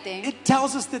 3:17 it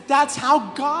tells us that that's how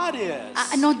God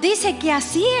is. nos dice que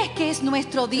así es que es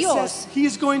nuestro It Dios. says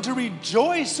He's going to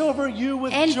rejoice over you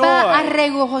with Él va a joy.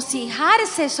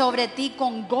 regocijarse sobre ti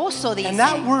con gozo, dice. And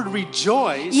that word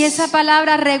rejoice Y esa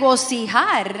palabra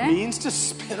regocijar means to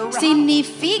spin around,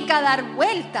 significa dar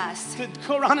vueltas, to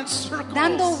go around in circles,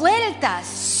 dando vueltas,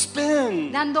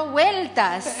 spin, dando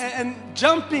vueltas and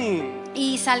jumping.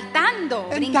 y saltando,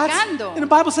 And brincando. the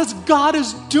Bible says God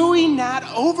is doing that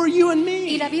over you and Y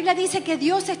me. la Biblia dice que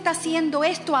Dios está haciendo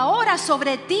esto ahora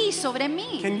sobre ti y sobre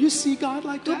mí. Can you see God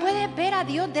like ¿Tú that? puedes ver a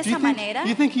Dios de Do you esa think, manera? do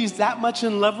you think He's that much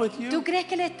in love with ¿Tú you? crees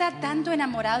que Él está tanto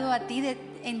enamorado a ti de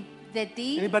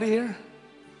ti? Anybody here?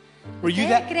 Were you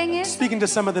 ¿Ustedes that? creen eso? Speaking to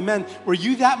some of the men, were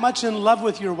you that much in love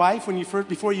with your wife when you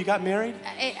before you got married?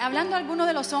 Hablando a algunos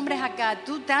de los hombres acá,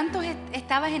 ¿tú tanto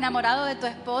estabas enamorado de tu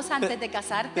esposa antes de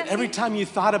casarte? That every time you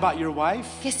thought about your wife,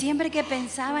 Que siempre que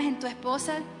pensabas en tu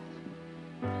esposa,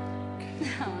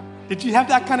 did you have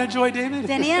that kind of joy, David?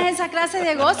 ¿tenías esa clase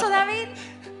de gozo, David?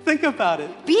 Think about it.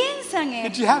 Piensa en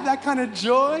Did eso. you have that kind of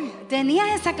joy?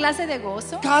 ¿Tenías esa clase de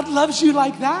gozo? God loves you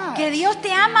like that. Que Dios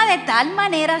te ama de tal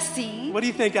manera así. What do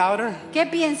you think, Outer? ¿Qué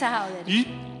piensas, Auder? You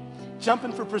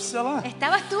jumping for Priscilla?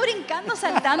 ¿Estabas tú brincando,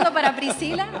 saltando para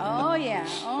Priscila? Oh, yeah,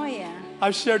 oh, yeah.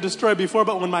 I've shared this story before,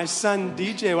 but when my son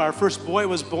DJ, our first boy,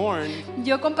 was born,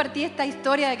 Yo compartí esta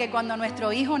historia de que cuando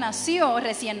nuestro hijo nació,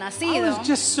 recién I nacido, was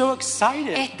just so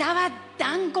excited estaba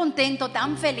tan contento,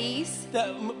 tan feliz, that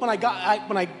when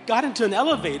I got into an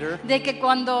elevator, de que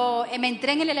cuando me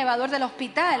entré en el elevador del I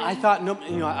hospital thought, no,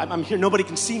 I'm here, nobody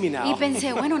can see me now. y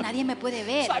pensé, bueno, nadie me puede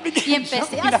ver. So I began Y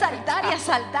empecé a jumping up saltar y a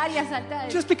saltar y a saltar.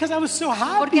 Just because I was so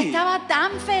Porque happy. estaba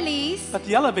tan feliz, But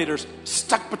the elevator's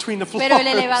stuck between the floors. pero el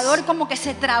elevador como que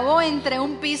se trabó entre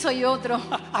un piso y otro.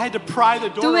 I had to pry the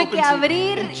door Tuve open que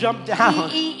abrir and jump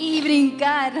down. y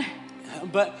brincar.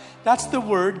 But that's the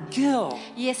word Gil.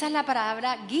 Y esa es la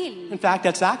palabra Gil. In fact,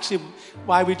 that's actually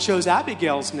why we chose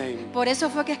Abigail's name. Por eso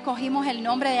fue que escogimos el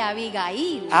nombre de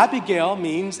Abigail. Abigail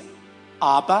means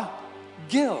Abba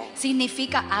Gil.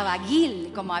 Significa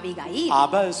Abagil, como Abigail.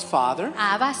 Abba is father.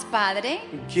 Abba es padre.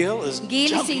 Gil is Gil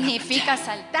jumping up significa and down.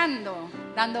 saltando,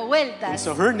 dando And vueltas.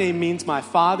 so her name means my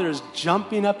father is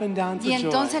jumping up and down for Y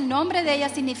entonces joy. el nombre de ella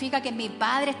significa que mi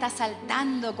padre está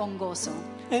saltando con gozo.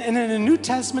 And in the New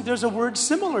Testament, there's a word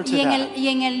similar to that. Y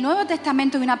en el Nuevo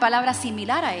Testamento hay una palabra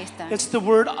similar a esta. It's the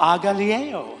word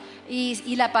agalieo.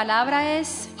 Y la palabra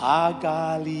es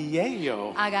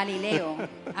Agalieo. a Galileo,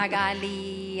 a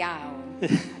Galiao.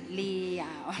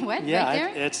 What? Yeah,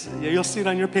 Right there? you'll see it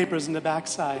on your papers in the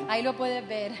backside. Ahí lo puedes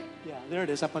ver. Yeah, there it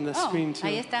is up on the Oh, screen too.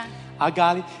 ahí está.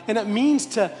 Agali, and it means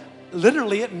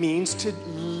literally it means to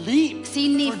leap for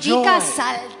Significa joy,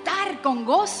 saltar con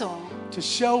gozo. to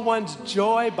show one's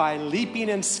joy by leaping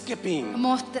and skipping.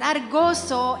 Mostrar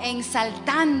gozo en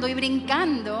saltando y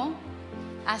brincando.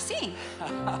 Así.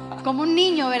 Como un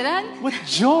niño, ¿verdad? With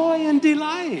joy and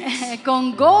delight.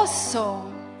 Con gozo.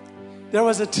 There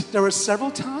were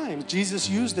several times Jesus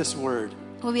used this word.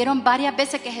 Hubieron varias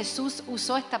veces que Jesús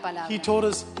usó esta palabra. He told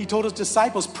his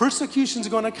disciples, persecution's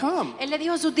going to come. Él le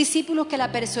dijo a sus discípulos que la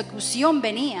persecución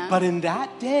venía. But in that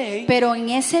day Pero en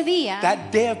ese día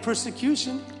of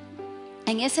persecution,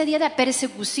 de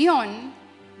persecución,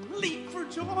 leap for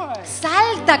joy.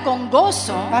 salta con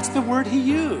gozo. That's the word he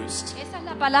used. Esa es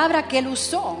la palabra que él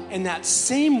usó. And that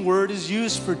same word is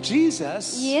used for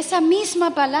Jesus. Y esa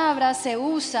misma palabra se You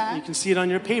usa can see it on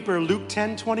your paper, Luke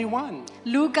 10:21.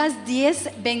 Lucas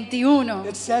 10:21.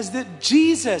 It says that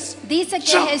Jesus Dice que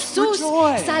jumped Jesús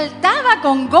for joy saltaba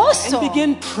con gozo and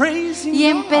began praising y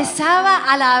God. empezaba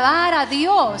a alabar a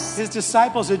Dios. His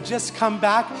disciples had just come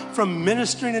back from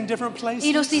ministering in different places.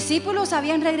 Y los discípulos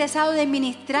habían regresado de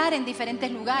ministrar en diferentes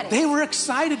diferentes lugares. They were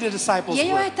excited, the disciples Y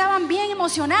ellos were. estaban bien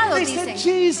emocionados, They said, dicen.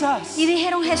 Jesus, Y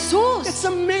dijeron, Jesús, it's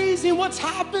amazing what's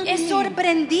happening. es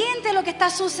sorprendente lo que está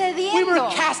We were sucediendo.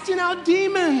 casting out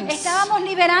demons. Estábamos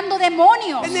liberando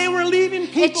demonios, And they were leaving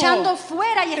people. echando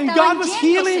fuera y And God estaban was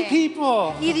healing yéndose.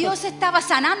 people. Y Dios estaba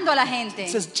sanando a la gente. It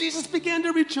says Jesus began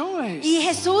to rejoice. Y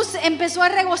Jesús empezó a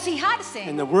regocijarse.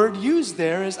 And the word used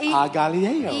there is Y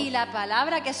agalileo. la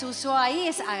palabra que se usó ahí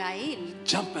es agail.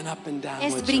 Jumping up and down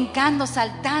Es with joy. brincando,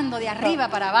 saltando de arriba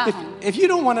para abajo. If you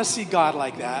don't want to see God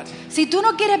like that, Si tú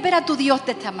no quieres ver a tu Dios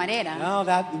de esta manera, well,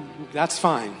 that's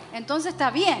fine. entonces está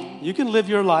bien. You can live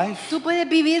your life, Tú puedes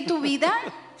vivir tu vida,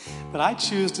 but I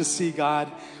choose to see God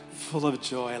full of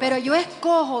joy. pero yo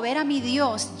escojo ver a mi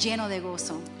Dios lleno de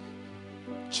gozo.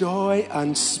 Joy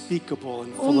unspeakable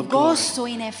and full Un of glory. gozo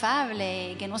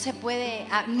inefable que no se puede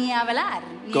ni hablar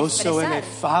ni Gozo expresar.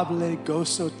 inefable,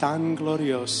 gozo tan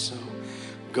glorioso.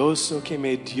 Gozo que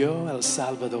me dio el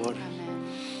Salvador.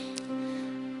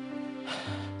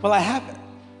 Well, I have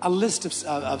a list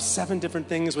of 7 different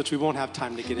things which we won't have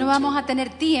time to get No vamos into. a tener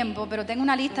tiempo, pero tengo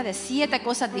una lista de 7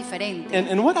 cosas diferentes.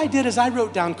 And what I did is I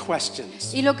wrote down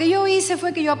questions. Y lo que yo hice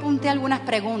fue que yo apunté algunas Let's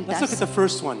look at preguntas. the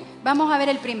first one. Vamos a ver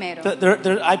el primero.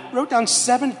 I wrote down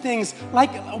 7 things,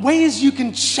 like ways you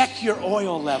can check your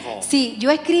oil level. Sí, yo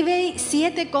escribí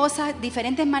 7 cosas,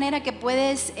 diferentes maneras que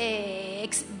puedes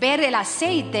ver el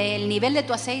aceite, el nivel de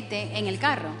tu aceite en el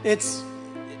carro. It's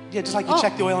just like you Oh,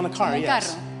 check the oil in a car, en el yes.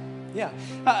 carro. Yeah.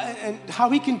 And how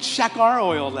we can check our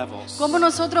oil levels. ¿Cómo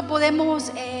nosotros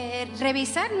podemos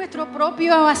revisar nuestro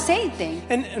propio aceite?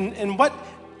 And what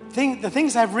the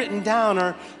things I've written down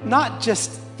are not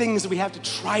just things that we have to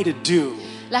try to do.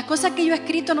 Las cosas que yo he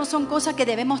escrito no son cosas que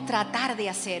debemos tratar de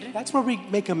hacer. That's where we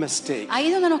make a mistake. Ahí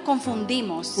es donde nos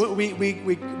confundimos.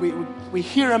 We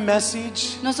hear a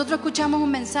message Nosotros escuchamos un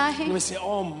mensaje and we say,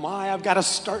 oh my, I've got to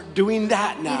start doing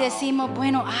that y now. decimos,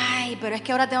 bueno, ay, pero es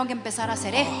que ahora tengo que empezar a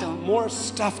hacer esto. More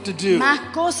stuff to do. Más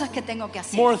cosas que tengo que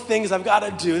hacer. More things I've got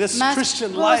to do. This Más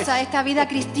Christian life. cosas. Esta vida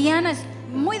cristiana es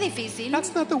muy difícil.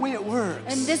 That's not the way it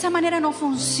works. De esa manera no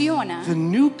funciona. The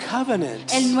new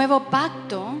covenant El nuevo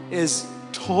pacto is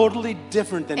totally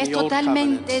different than es the old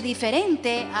totalmente covenant.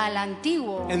 diferente al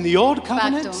antiguo In the old pacto.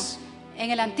 covenant, En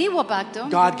el antiguo pacto,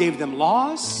 God gave them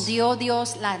laws, Dios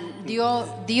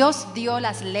dio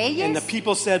las and leyes the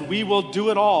people said, we will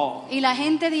do it all. y la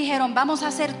gente dijeron, vamos a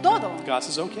hacer todo. God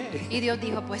says, okay. Y Dios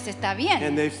dijo, pues está bien.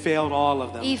 And they failed all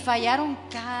of them. Y fallaron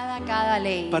cada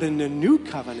ley. But in the new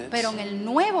covenant, Pero en el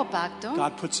nuevo pacto,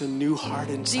 God puts a new heart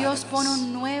inside Dios of pone us.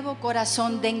 un nuevo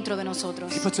corazón dentro de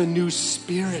nosotros. He puts a new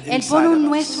spirit Él inside pone of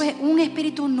un us.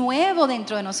 espíritu nuevo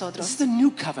dentro de This is nosotros. the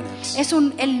new covenant. Es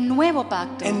el nuevo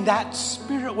pacto. And that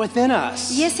spirit within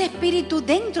us Y ese espíritu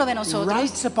dentro de nosotros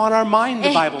writes upon our mind, the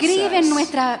Bible escribe en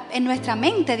says. nuestra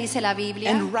mente, dice la Biblia,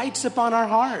 And writes upon our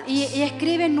hearts. y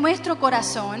escribe en nuestro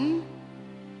corazón.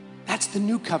 That's the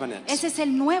new covenant. Ese es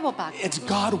el nuevo pacto. It's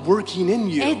God working in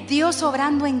you. Es Dios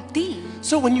obrando en ti.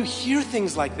 So when you hear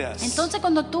things like this, Entonces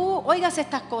cuando tú oigas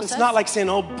estas it's cosas, not like saying,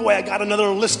 oh boy, I got another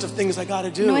list of things I got to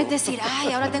do. no es decir,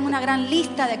 ay, ahora tengo una gran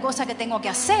lista de cosas que tengo que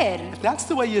hacer. If that's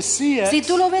the way you see it, Si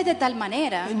tú lo ves de tal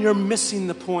manera, then you're missing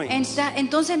the point.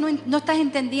 entonces no estás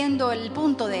entendiendo el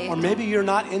punto de Or esto. maybe you're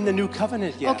not in the new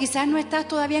covenant O yet. quizás no estás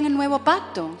todavía en el nuevo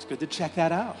pacto. It's good to check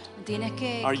that out. Tienes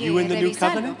que Are you in the new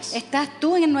revisarlo. covenant? ¿Estás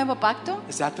tú en el nuevo pacto?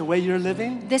 Is that the way you're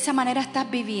living? ¿De esa manera estás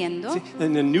viviendo? See,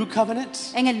 in the new covenant,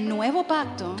 En el nuevo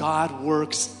pacto, God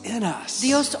works in us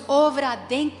Dios obra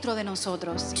dentro de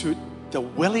nosotros. to the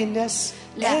willingness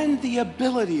La- and the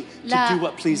ability La to do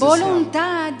what pleases Him.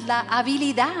 voluntad, la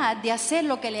habilidad de hacer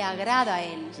lo que le agrada a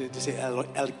Él. To say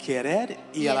el querer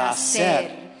y Y el el hacer.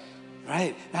 hacer.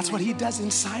 Right? That's what He does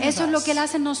inside Eso of es lo us. que Él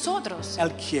hace en nosotros.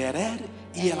 El querer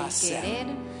y el El hacer.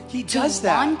 querer, He to does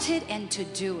that. want it and to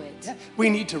do it. Yeah. We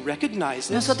need to recognize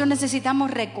this, Nosotros necesitamos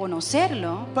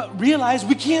reconocerlo, but realize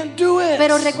we can't do it.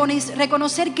 pero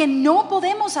reconocer que no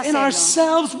podemos In hacerlo.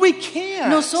 ourselves, we can't.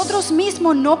 Nosotros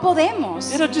mismos no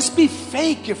podemos. It'll just be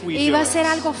fake if we Y do va a it. ser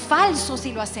algo falso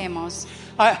si lo hacemos.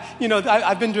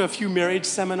 I've been to a few marriage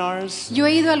seminars Yo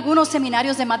he ido a algunos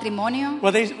seminarios de matrimonio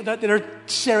where they're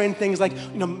sharing things like,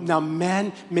 now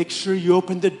men, make sure you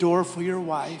open the door for your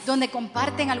wife. donde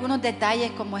comparten algunos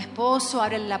detalles como esposo,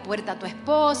 abre la puerta a tu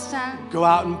esposa, Go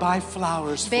out and buy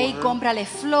flowers for ve y her. cómprale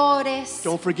flores,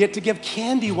 Don't forget to give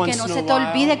candy que once no in se a te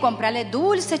olvide while. comprarle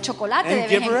dulce, chocolate And de vez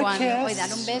give her en a cuando. kiss. Oye,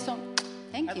 dale un beso.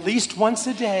 Thank at you. least once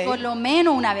a day. Por lo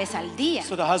menos una vez al día.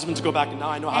 So the husbands go back and now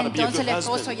I know how to be a Entonces good el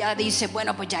esposo husband. ya dice,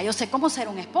 bueno, pues ya yo sé cómo ser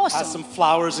un esposo. Has some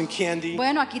flowers and candy.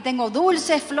 Bueno, aquí tengo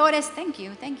dulces, flores. Thank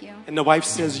you, thank you. And the wife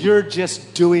says, you're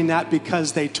just doing that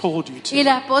because they told you Y to.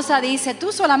 la esposa dice,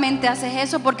 tú solamente haces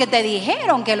eso porque te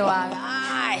dijeron que lo hagas.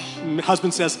 Ay. And the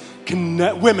husband says,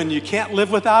 women, you can't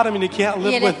live without them and you can't Y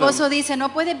live el with them. esposo dice, no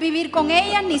puedes vivir con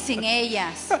ellas ni sin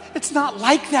ellas. It's not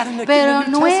like that in the Pero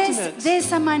New no es Testament. de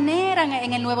esa manera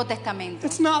en el Nuevo Testamento,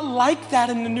 It's not like that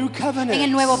in the New Covenant. en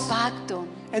el Nuevo Pacto.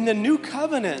 In the New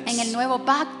Covenant, En el Nuevo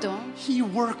Pacto, He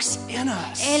works in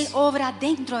us. Él obra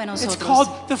dentro de It's nosotros.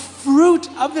 called the fruit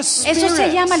of the Spirit. Eso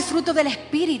se llama el fruto del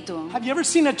Espíritu. Have you ever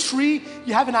seen a tree?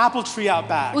 You have an apple tree out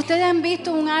back. Ustedes han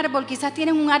visto un árbol, quizás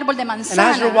tienen un árbol de And as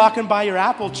manzana. you're walking by your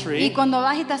apple Y tree, cuando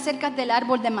vas y te acercas del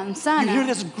árbol de you hear manzana,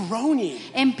 this groaning.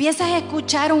 empiezas a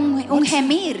escuchar un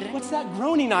gemir What's that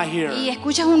groaning I hear? y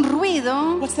escuchas un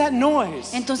ruido. What's that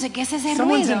noise? Entonces, ¿qué es ese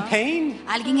Someone's ruido? in pain.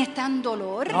 Alguien está en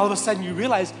dolor. And all of a sudden you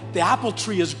realize the apple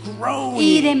tree is Y de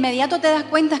growing, inmediato te das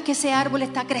cuenta que ese árbol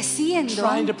está creciendo,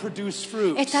 trying to produce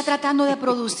fruit. está tratando de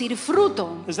producir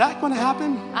fruto. Is that going to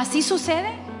happen? ¿Así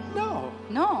sucede? No,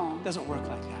 No, it doesn't work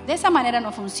like that. de esa manera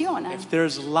no funciona. If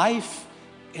there's life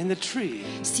in the tree,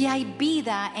 Si hay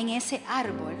vida en ese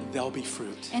árbol, there'll be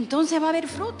fruit. entonces va a haber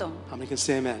fruto. How many can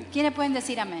say amen? ¿Quiénes pueden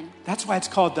decir amén? That's why it's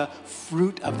called the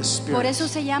fruit of the Spirit. Por eso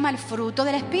se llama el fruto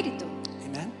del Espíritu.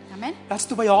 Amen? Amén. That's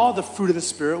the way all the fruit of the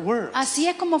Spirit works. Así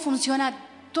es como funciona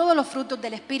todos los frutos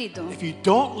del Espíritu. If you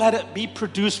don't let it be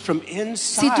produced from Si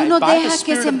inside tú no by the dejas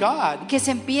Spirit of God, que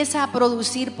se empieza a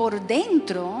producir por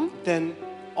dentro, then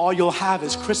all you'll have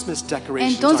is Christmas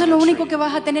decorations entonces on lo your único tree, que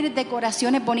vas a tener es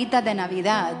decoraciones bonitas de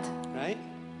Navidad, right?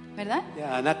 ¿verdad?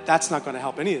 Yeah, and that's not going to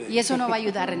help anything. Y eso no va a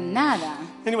ayudar en nada.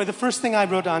 Anyway, the first thing I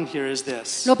wrote down here is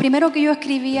this, Lo primero que yo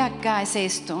escribí acá es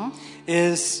esto,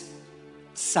 is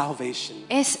salvation.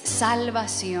 es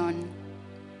salvación.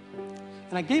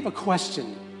 And I gave a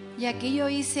question. Y aquí yo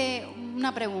hice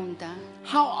una pregunta.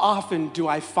 How often do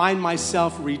I find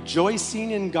myself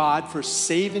rejoicing in God for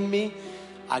saving me,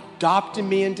 adopting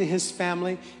me into His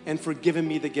family, and for giving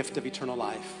me the gift of eternal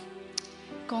life?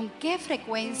 ¿Con qué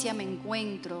frecuencia me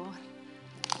encuentro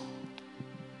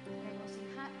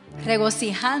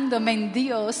regocijándome en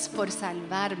Dios por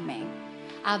salvarme,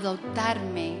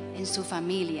 adoptarme en su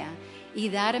familia y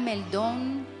darme el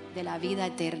don de la vida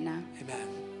eterna?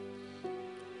 Amen.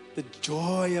 The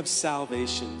joy of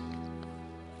salvation.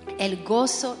 El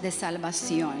gozo de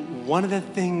salvación. One of the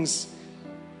things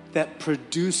that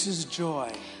produces joy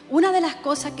Una de las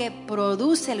cosas que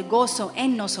produce el gozo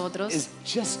en nosotros is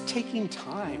just taking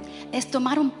time es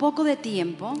tomar un poco de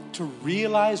tiempo, to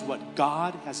realize what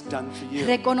God has done for you.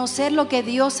 reconocer lo que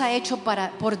Dios ha hecho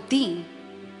por ti.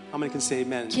 How many can say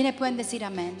amen? ¿Quiénes pueden decir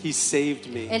amén? He saved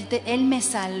me. Él me He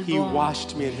salvó.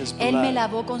 washed me in His Él me blood.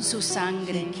 lavó con su He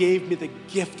sangre. gave me the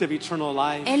gift of eternal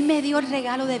life. Él me dio el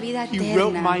regalo de vida He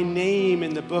wrote my eterna. name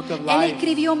in the book of Él life.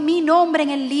 escribió mi nombre en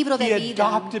el libro He de vida.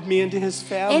 adopted me into His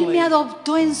Él me family.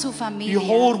 adoptó en su familia.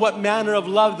 Behold what manner of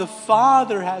love the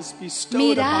Father has bestowed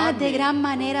Mirad upon de me. gran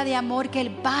manera de amor que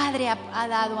el Padre ha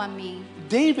dado a mí.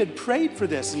 David prayed for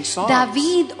this in Psalms.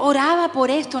 David oraba por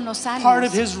esto en los Part salmos.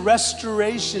 of his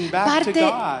restoration back to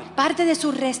God Parte de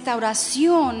su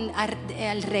restauración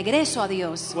al regreso a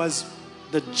Dios. was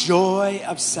the joy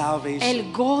of salvation.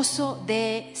 El gozo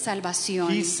de salvación.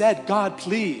 He said, God,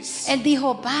 please Él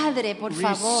dijo, Padre, por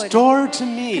favor, restore to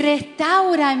me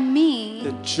restaura en mí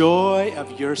the joy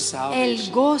of your el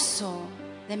salvation. gozo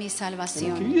de mi Can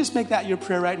salvación. you just make that your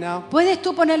prayer right now? ¿Puedes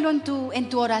tú ponerlo en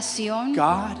tu oración?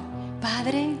 God,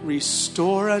 Padre,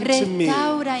 restore unto me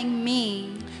restaura en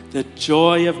mí the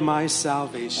joy of my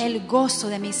salvation. el gozo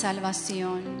de mi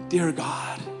salvación. Dear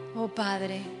God, Oh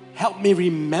Padre, help me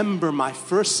remember my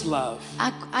first love.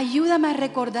 ayúdame a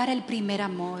recordar el primer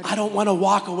amor. I don't want to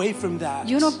walk away from that.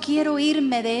 Yo no quiero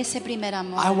irme de ese primer I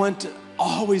amor. want to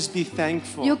always be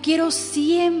thankful Yo quiero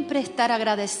siempre estar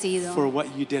agradecido for what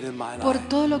you did in my por life.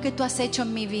 todo lo que tú has hecho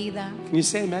en mi vida. Can you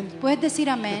say amen? ¿Puedes decir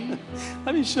amén?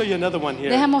 Let me show you another one here.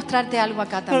 Deja mostrarte algo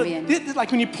acá No, también.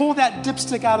 like when you pull that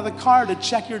dipstick out of the car to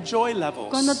check your joy levels.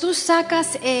 Cuando tú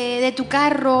sacas de tu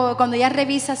carro, cuando ya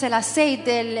revisas el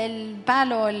aceite, el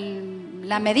palo,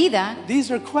 la medida,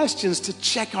 These are questions to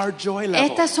check our joy level.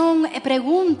 estas son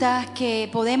preguntas que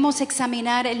podemos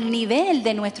examinar el nivel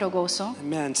de nuestro gozo.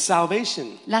 Amen. Salvation.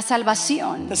 La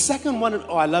salvación. The second one,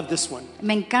 oh, I love this one.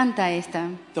 Me encanta esta.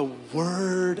 The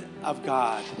Word of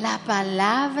God. La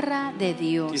palabra de Do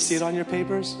you see it Dios. on your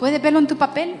papers? ¿Puedes verlo en tu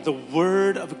papel? The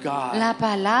Word of God. La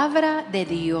palabra de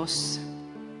Dios.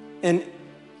 And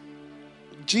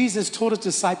Jesus told his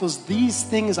disciples, these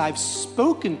things I've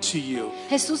spoken to you,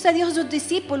 Jesús le dijo a sus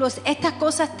discípulos, estas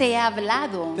cosas te he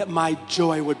hablado, that my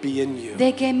joy would be in you,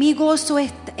 de que mi gozo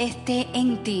esté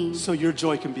en ti, so your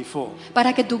joy can be full.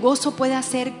 para que tu gozo pueda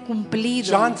ser cumplido.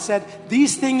 John said,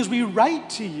 these things we write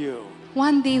to you.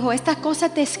 Juan dijo, estas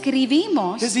cosas te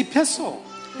escribimos, His epistle,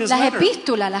 his las letter.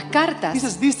 epístolas, las cartas. He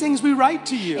says, these things we write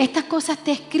to you, Estas cosas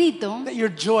te he escrito that your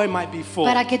joy might be full.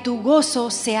 para que tu gozo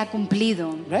sea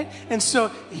cumplido. Right? And so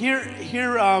here,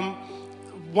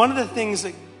 one of the things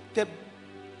that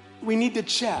we need to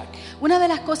check Una de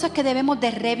las cosas que debemos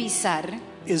de revisar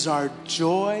is our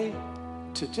joy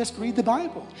to just read the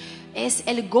Bible. es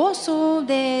el gozo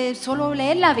de solo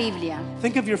leer la Biblia.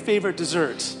 Think of your favorite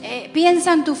dessert.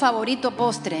 Piensa en tu favorito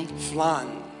postre, Flan.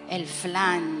 el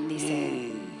flan, dice.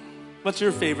 What's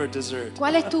your favorite dessert?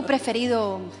 ¿Cuál es tu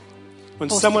preferido? When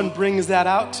Postre. someone brings that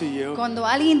out to you, Cuando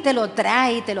alguien te lo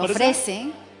trae, te lo What is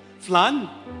ofrece, flan?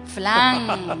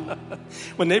 flan.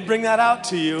 When they bring that out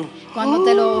to you, Cuando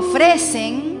te lo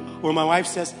ofrecen, or my wife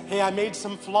says, hey, I made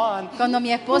some flan. cuando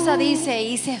mi esposa dice,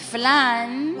 hice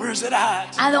flan, Where's it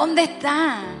at? ¿a dónde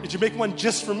está? Did you make one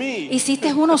just for me?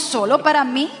 ¿Hiciste uno solo para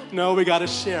mí? No, we got to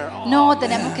share. Oh, No,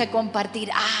 tenemos man. que compartir.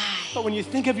 Ay. But when you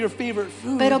think of your favorite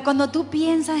food, Pero cuando tú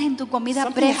piensas en tu comida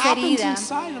Something preferida, happens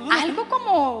inside a little. algo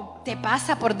como te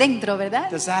pasa por dentro, ¿verdad?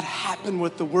 does that happen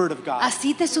with the Word of God?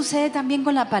 Así te sucede también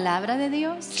con la palabra de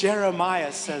Dios.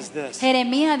 Jeremiah says this.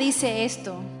 Jeremías dice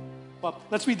esto. Well,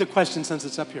 let's read the question since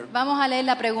it's up here. Vamos a leer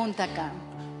la pregunta acá.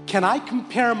 Can I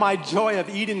compare my joy of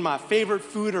eating my favorite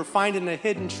food or finding a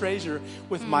hidden treasure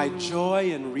with my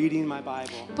joy in reading my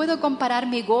Bible? ¿Puedo comparar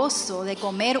mi gozo de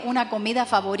comer una comida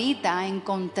favorita a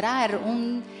encontrar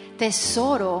un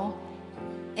tesoro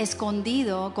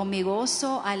escondido con mi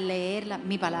gozo al leer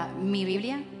mi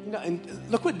Biblia? You know, and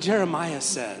look what Jeremiah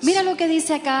says. Mira lo que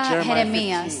dice acá Jeremiah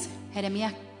Jeremías.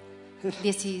 Jeremías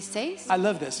 16, I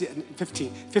love this. Yeah,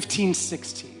 15,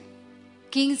 16.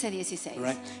 15, 16.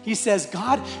 Right? He says,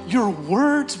 God, your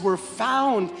words were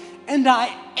found and I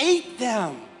ate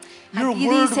them. Your Aquí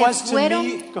word dice, was to fueron-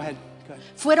 me. Go ahead.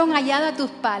 Fueron halladas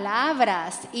tus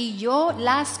palabras y yo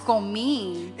las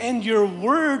comí. And your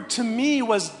word to me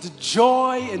was the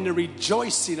joy and the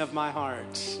rejoicing of my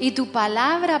heart. Y tu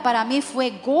palabra para mí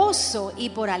fue gozo y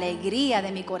por alegría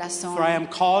de mi corazón. For I am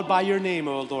called by your name,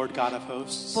 O Lord God of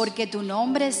hosts. Porque tu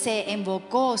nombre se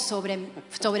invocó sobre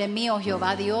mí, oh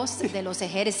Jehová Dios de los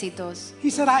ejércitos.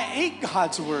 He said, I ate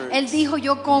God's word. Él dijo,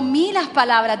 yo comí las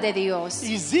palabras de Dios.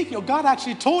 Ezekiel, God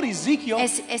actually told Ezekiel,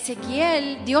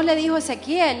 Ezequiel, Dios le dijo a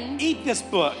Ezequiel, eat this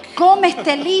book. come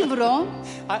este libro.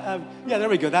 Yeah, there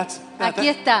we go. Aquí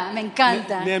está, me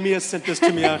encanta. Nehemiah sent this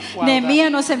to me a while back.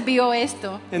 Nehemías nos envió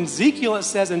esto. In Ezekiel it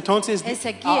says, entonces,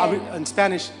 Ezequiel. in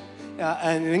Spanish,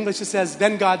 and in English it says,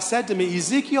 then God said to me,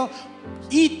 Ezekiel,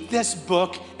 eat this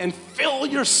book and fill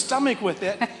your stomach with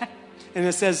it. And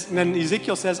it says, and then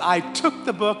Ezekiel says, I took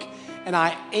the book and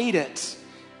I ate it.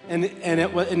 And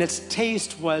its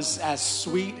taste was as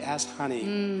sweet as honey.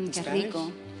 In qué Spanish.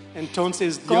 rico.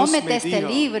 Entonces Dios Cómete me este dijo,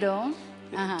 libro.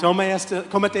 Ajá.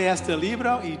 Cómete este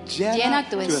libro y Llena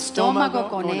tu estómago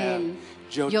con él.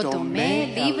 Yo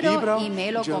tomé el libro y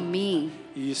me lo comí.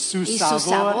 Y su Y su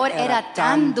sabor era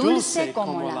tan dulce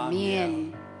como la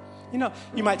miel. You know,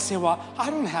 you might say, well, I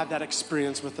don't have that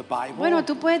experience with the Bible. Bueno,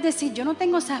 tú puedes decir, yo no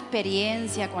tengo esa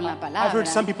experiencia con la I've palabra. heard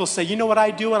some people say, you know what I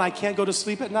do when I can't go to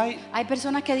sleep at night? Hay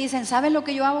personas que dicen, ¿sabes lo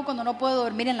que yo hago cuando no puedo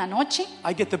dormir en la noche?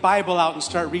 I get the Bible out and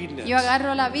start reading it. Yo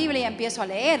agarro la Biblia y empiezo a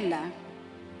leerla.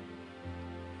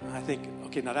 I think,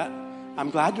 okay, now I'm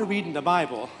glad you're reading the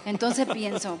Bible, Entonces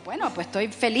pienso, bueno, pues estoy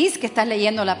feliz que estás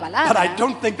leyendo la but I palabra.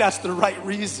 don't think that's the right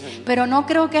reason. Pero no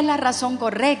creo que es la razón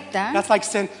correcta. That's like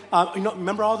saying,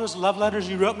 remember all those love letters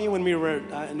you wrote me when we were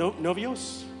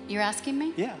novios? You're asking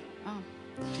me? Yeah. Oh.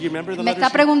 Do you remember the Me letters? está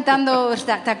preguntando,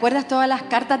 ¿te acuerdas todas las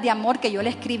cartas de amor que yo le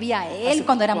escribía a I él said,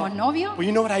 cuando éramos well, novios? Well,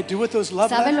 you know what I do with those love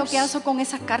 ¿Sabes lo letters? que hago con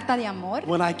esas cartas de amor?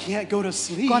 When I can't go to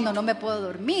sleep, Cuando no me puedo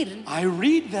dormir, I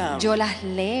read them. yo las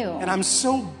leo. And I'm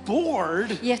so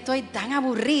bored Y estoy tan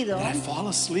aburrido that I fall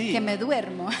asleep. que me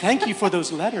duermo. Thank you for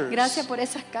those letters. Gracias por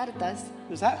esas cartas.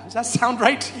 Does that sound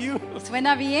right to you?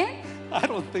 ¿Suena bien? I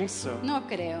don't think so. No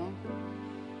creo.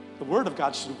 The Word of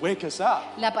God should wake us up.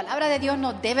 La palabra de Dios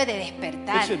nos debe de It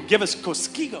despertar. should give us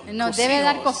cosquillo. Nos debe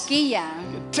dar cosquilla.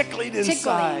 Tickling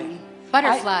inside. Tickling.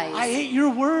 Butterflies. I ate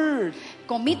your word,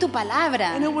 Comí tu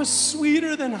palabra. and it was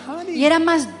sweeter than Y honey. era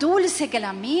más dulce que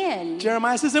la miel.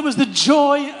 Jeremiah says it was the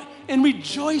joy and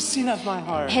rejoicing of my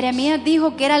heart. Jeremías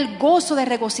dijo que era el gozo de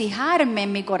regocijarme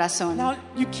en mi corazón. Now,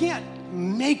 you can't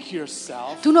make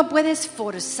yourself Tú no puedes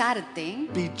forzarte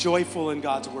be joyful in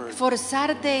God's word.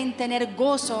 en tener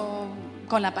gozo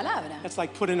con la palabra. It's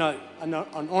like putting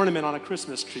an ornament on a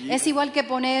Christmas tree. Es igual que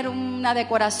poner una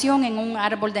decoración en un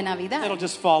árbol de Navidad. It'll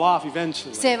just fall off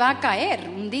eventually. Se va a caer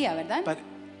un día, ¿verdad? But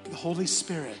the Holy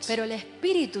Spirit, Pero el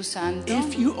Espíritu Santo,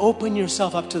 if you open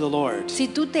yourself up to the Lord, si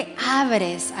tú te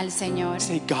abres al Señor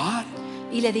say, God,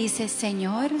 y le dices,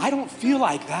 Señor, I don't feel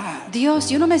like that. Dios,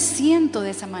 yo no me siento de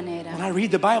esa manera. When I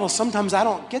read the Bible, sometimes I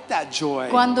don't get that joy.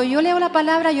 Cuando yo leo la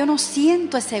palabra, yo no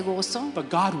siento ese gozo.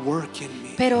 But God, work in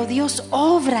me. Pero Dios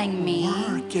obra en mí,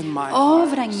 Work in my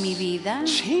obra heart. en mi vida,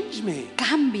 Change me.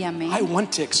 cámbiame. I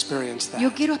want to experience that.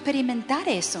 Yo quiero experimentar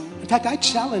eso. In fact, I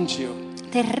challenge you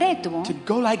Te reto to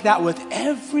go like that with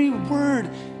every word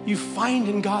you find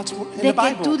in God's in the de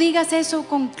que tú Bible. digas eso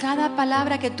con cada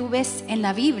palabra que tú ves en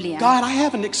la Biblia. God, I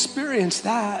haven't experienced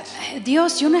that,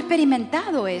 Dios, yo no he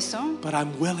experimentado eso, but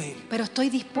I'm willing pero estoy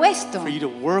dispuesto for you to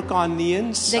work on the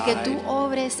de que tú inside.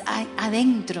 obres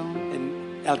adentro. And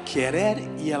el querer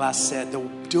y el hacer, the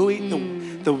doing,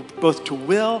 the both to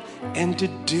will and to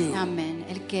do. Amén.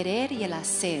 El querer y el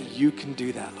hacer. You can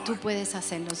do that, Tú Lord. puedes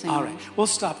hacerlo, All Señor. right, we'll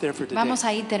stop there for today. Vamos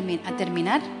a ir a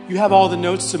terminar. You have all the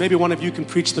notes, so maybe one of you can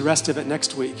preach the rest of it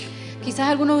next week. Quizás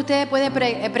alguno de ustedes puede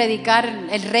predicar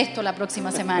el resto la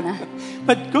próxima semana.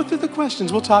 But go through the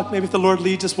questions. We'll talk. Maybe if the Lord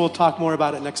leads us, we'll talk more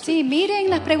about it next week. Sí, miren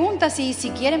las preguntas y si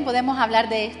quieren podemos hablar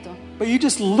de esto. But you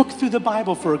just look through the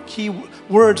Bible for key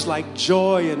words like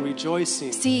joy and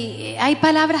rejoicing. Sí, hay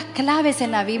palabras claves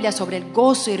en la Biblia sobre el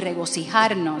gozo y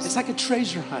regocijarnos. It's like a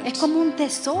treasure hunt. Es como un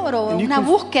tesoro, And you una can-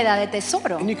 búsqueda de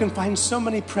tesoro. And you can find so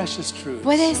many precious truths.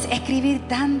 Puedes escribir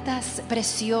tantas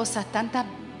preciosas, tantas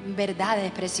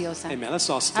verdades preciosas. Amen. Let's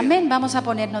all stand. Amén, vamos a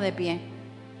ponernos de pie.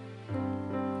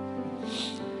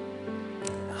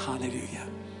 Hallelujah.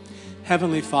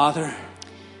 Heavenly Father,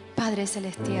 Padre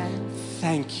Celestial,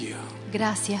 thank you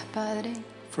gracias Padre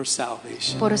for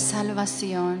salvation. por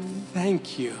salvación.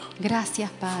 Thank you Gracias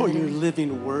for your Padre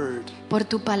living word. por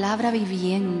tu palabra It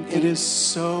viviente. is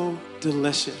so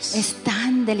delicious. Es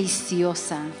tan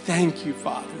deliciosa. Thank you,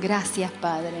 Father. Gracias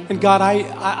Padre. And God,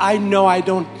 I know I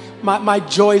don't, my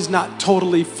joy is not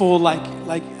totally full like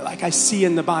I see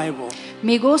in the Bible.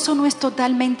 Mi gozo no es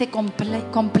totalmente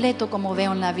completo como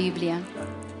veo en la Biblia.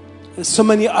 So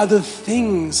many other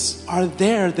things are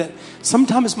there that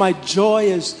sometimes my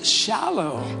joy is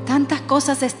shallow. Tantas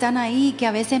cosas están ahí que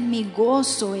a veces mi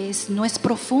gozo no es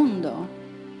profundo.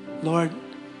 Lord,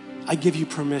 I give you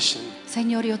permission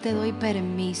Señor, yo te doy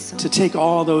permiso to take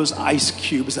all those ice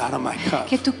cubes out of my cup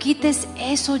que tú quites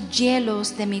esos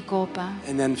hielos de mi copa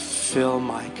and then fill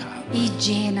my cup. y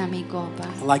llena mi copa.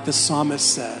 Like the psalmist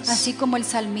says, Así como el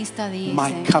salmista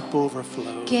my dice, cup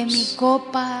overflows. que mi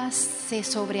copa se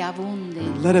sobreabunde,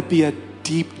 Let it be a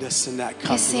deepness in that que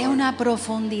cup, sea Lord. una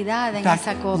profundidad In en fact,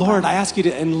 esa Lord, I copa. ask you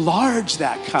to enlarge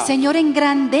that cup. Señor,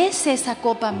 engrandece esa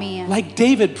copa mía. Like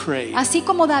David prayed, Así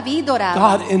como David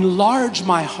oraba, God, enlarge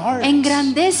my heart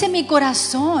engrandece mi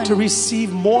corazón to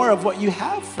receive more of what you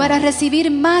have for para me. recibir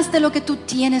más de lo que tú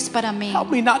tienes para mí. Help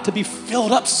me not to be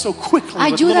filled up so quickly with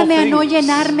Ayúdame a little no things.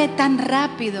 llenarme tan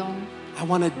rápido. I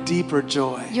want a deeper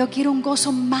joy, Yo quiero un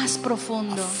gozo más a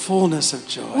profundo, fullness of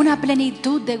joy. una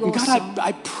plenitud de And gozo. God,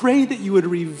 I pray that you would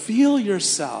reveal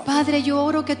yourself Padre, yo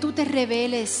oro que tú te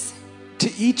reveles to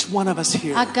each one of us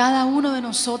here a cada uno de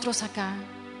nosotros acá,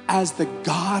 as the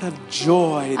God of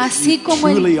joy that así you como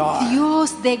truly el are.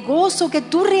 Dios de gozo que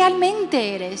tú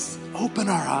realmente eres. Open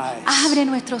our eyes Abre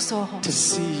nuestros ojos to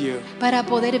see you, para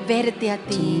poder verte a to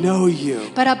ti, know you.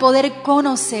 para poder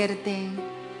conocerte.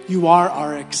 You are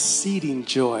our exceeding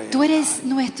joy. Tú eres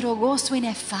nuestro gozo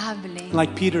inefable.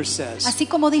 Like Peter says, Así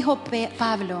como dijo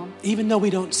Pablo, even though we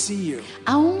don't see you,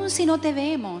 aun si no te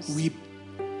vemos, we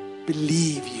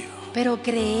believe you. pero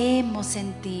creemos en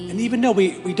And ti. even though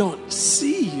we don't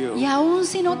see you, Y aun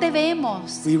si no te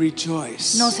vemos, we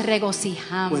rejoice nos with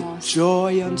regocijamos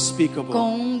joy unspeakable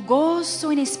con un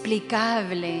gozo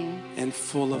inexplicable and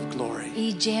full of glory.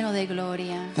 y lleno de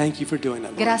gloria. Thank you for doing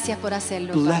that, Lord. Gracias por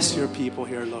hacerlo, Bless Padre. your people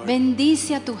here, Lord.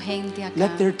 Bendice a tu gente acá.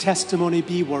 Let their testimony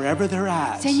be wherever they're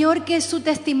at. Señor, que su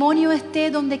testimonio esté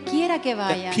donde quiera que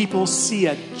vaya. That people see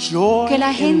a joy Que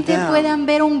la in gente them pueda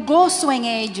ver un gozo en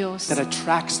ellos that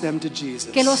attracts them to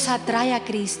Jesus. que los atrae a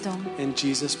Cristo. In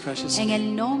Jesus' precious En name.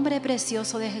 el nombre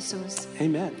precioso de Jesús.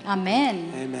 Amen.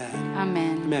 Amén. Amen.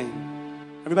 Amén. Amen.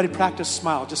 Everybody practice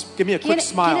smile. Just give me a quick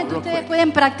smile ¿Quiénes de real ustedes quick.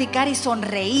 pueden practicar y You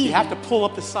sonreír? have to pull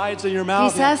up the sides of your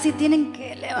mouth. Quizás si tienen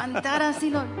que levantar así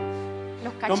los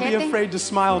Don't be cachetes. afraid to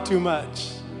smile too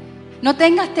much. No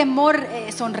tengas temor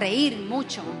sonreír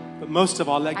mucho. But most of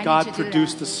all, let I God need to do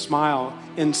produce that. the smile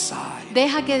inside.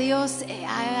 Deja que Dios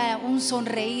haga un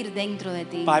sonreír dentro de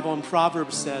ti. The Bible in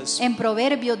Proverbs says, En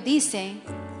Proverbios dice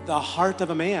the heart of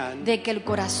a man de que el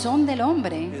corazón del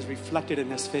hombre is reflected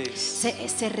in his face.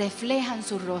 se refleja en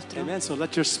su rostro. Amen. So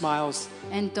let your smiles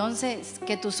Entonces,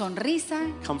 que tu sonrisa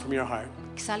come from your heart.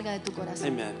 salga de tu corazón.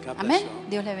 Amen. God bless Amén. you all.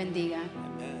 Dios le bendiga.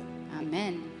 Amen.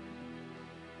 Amén.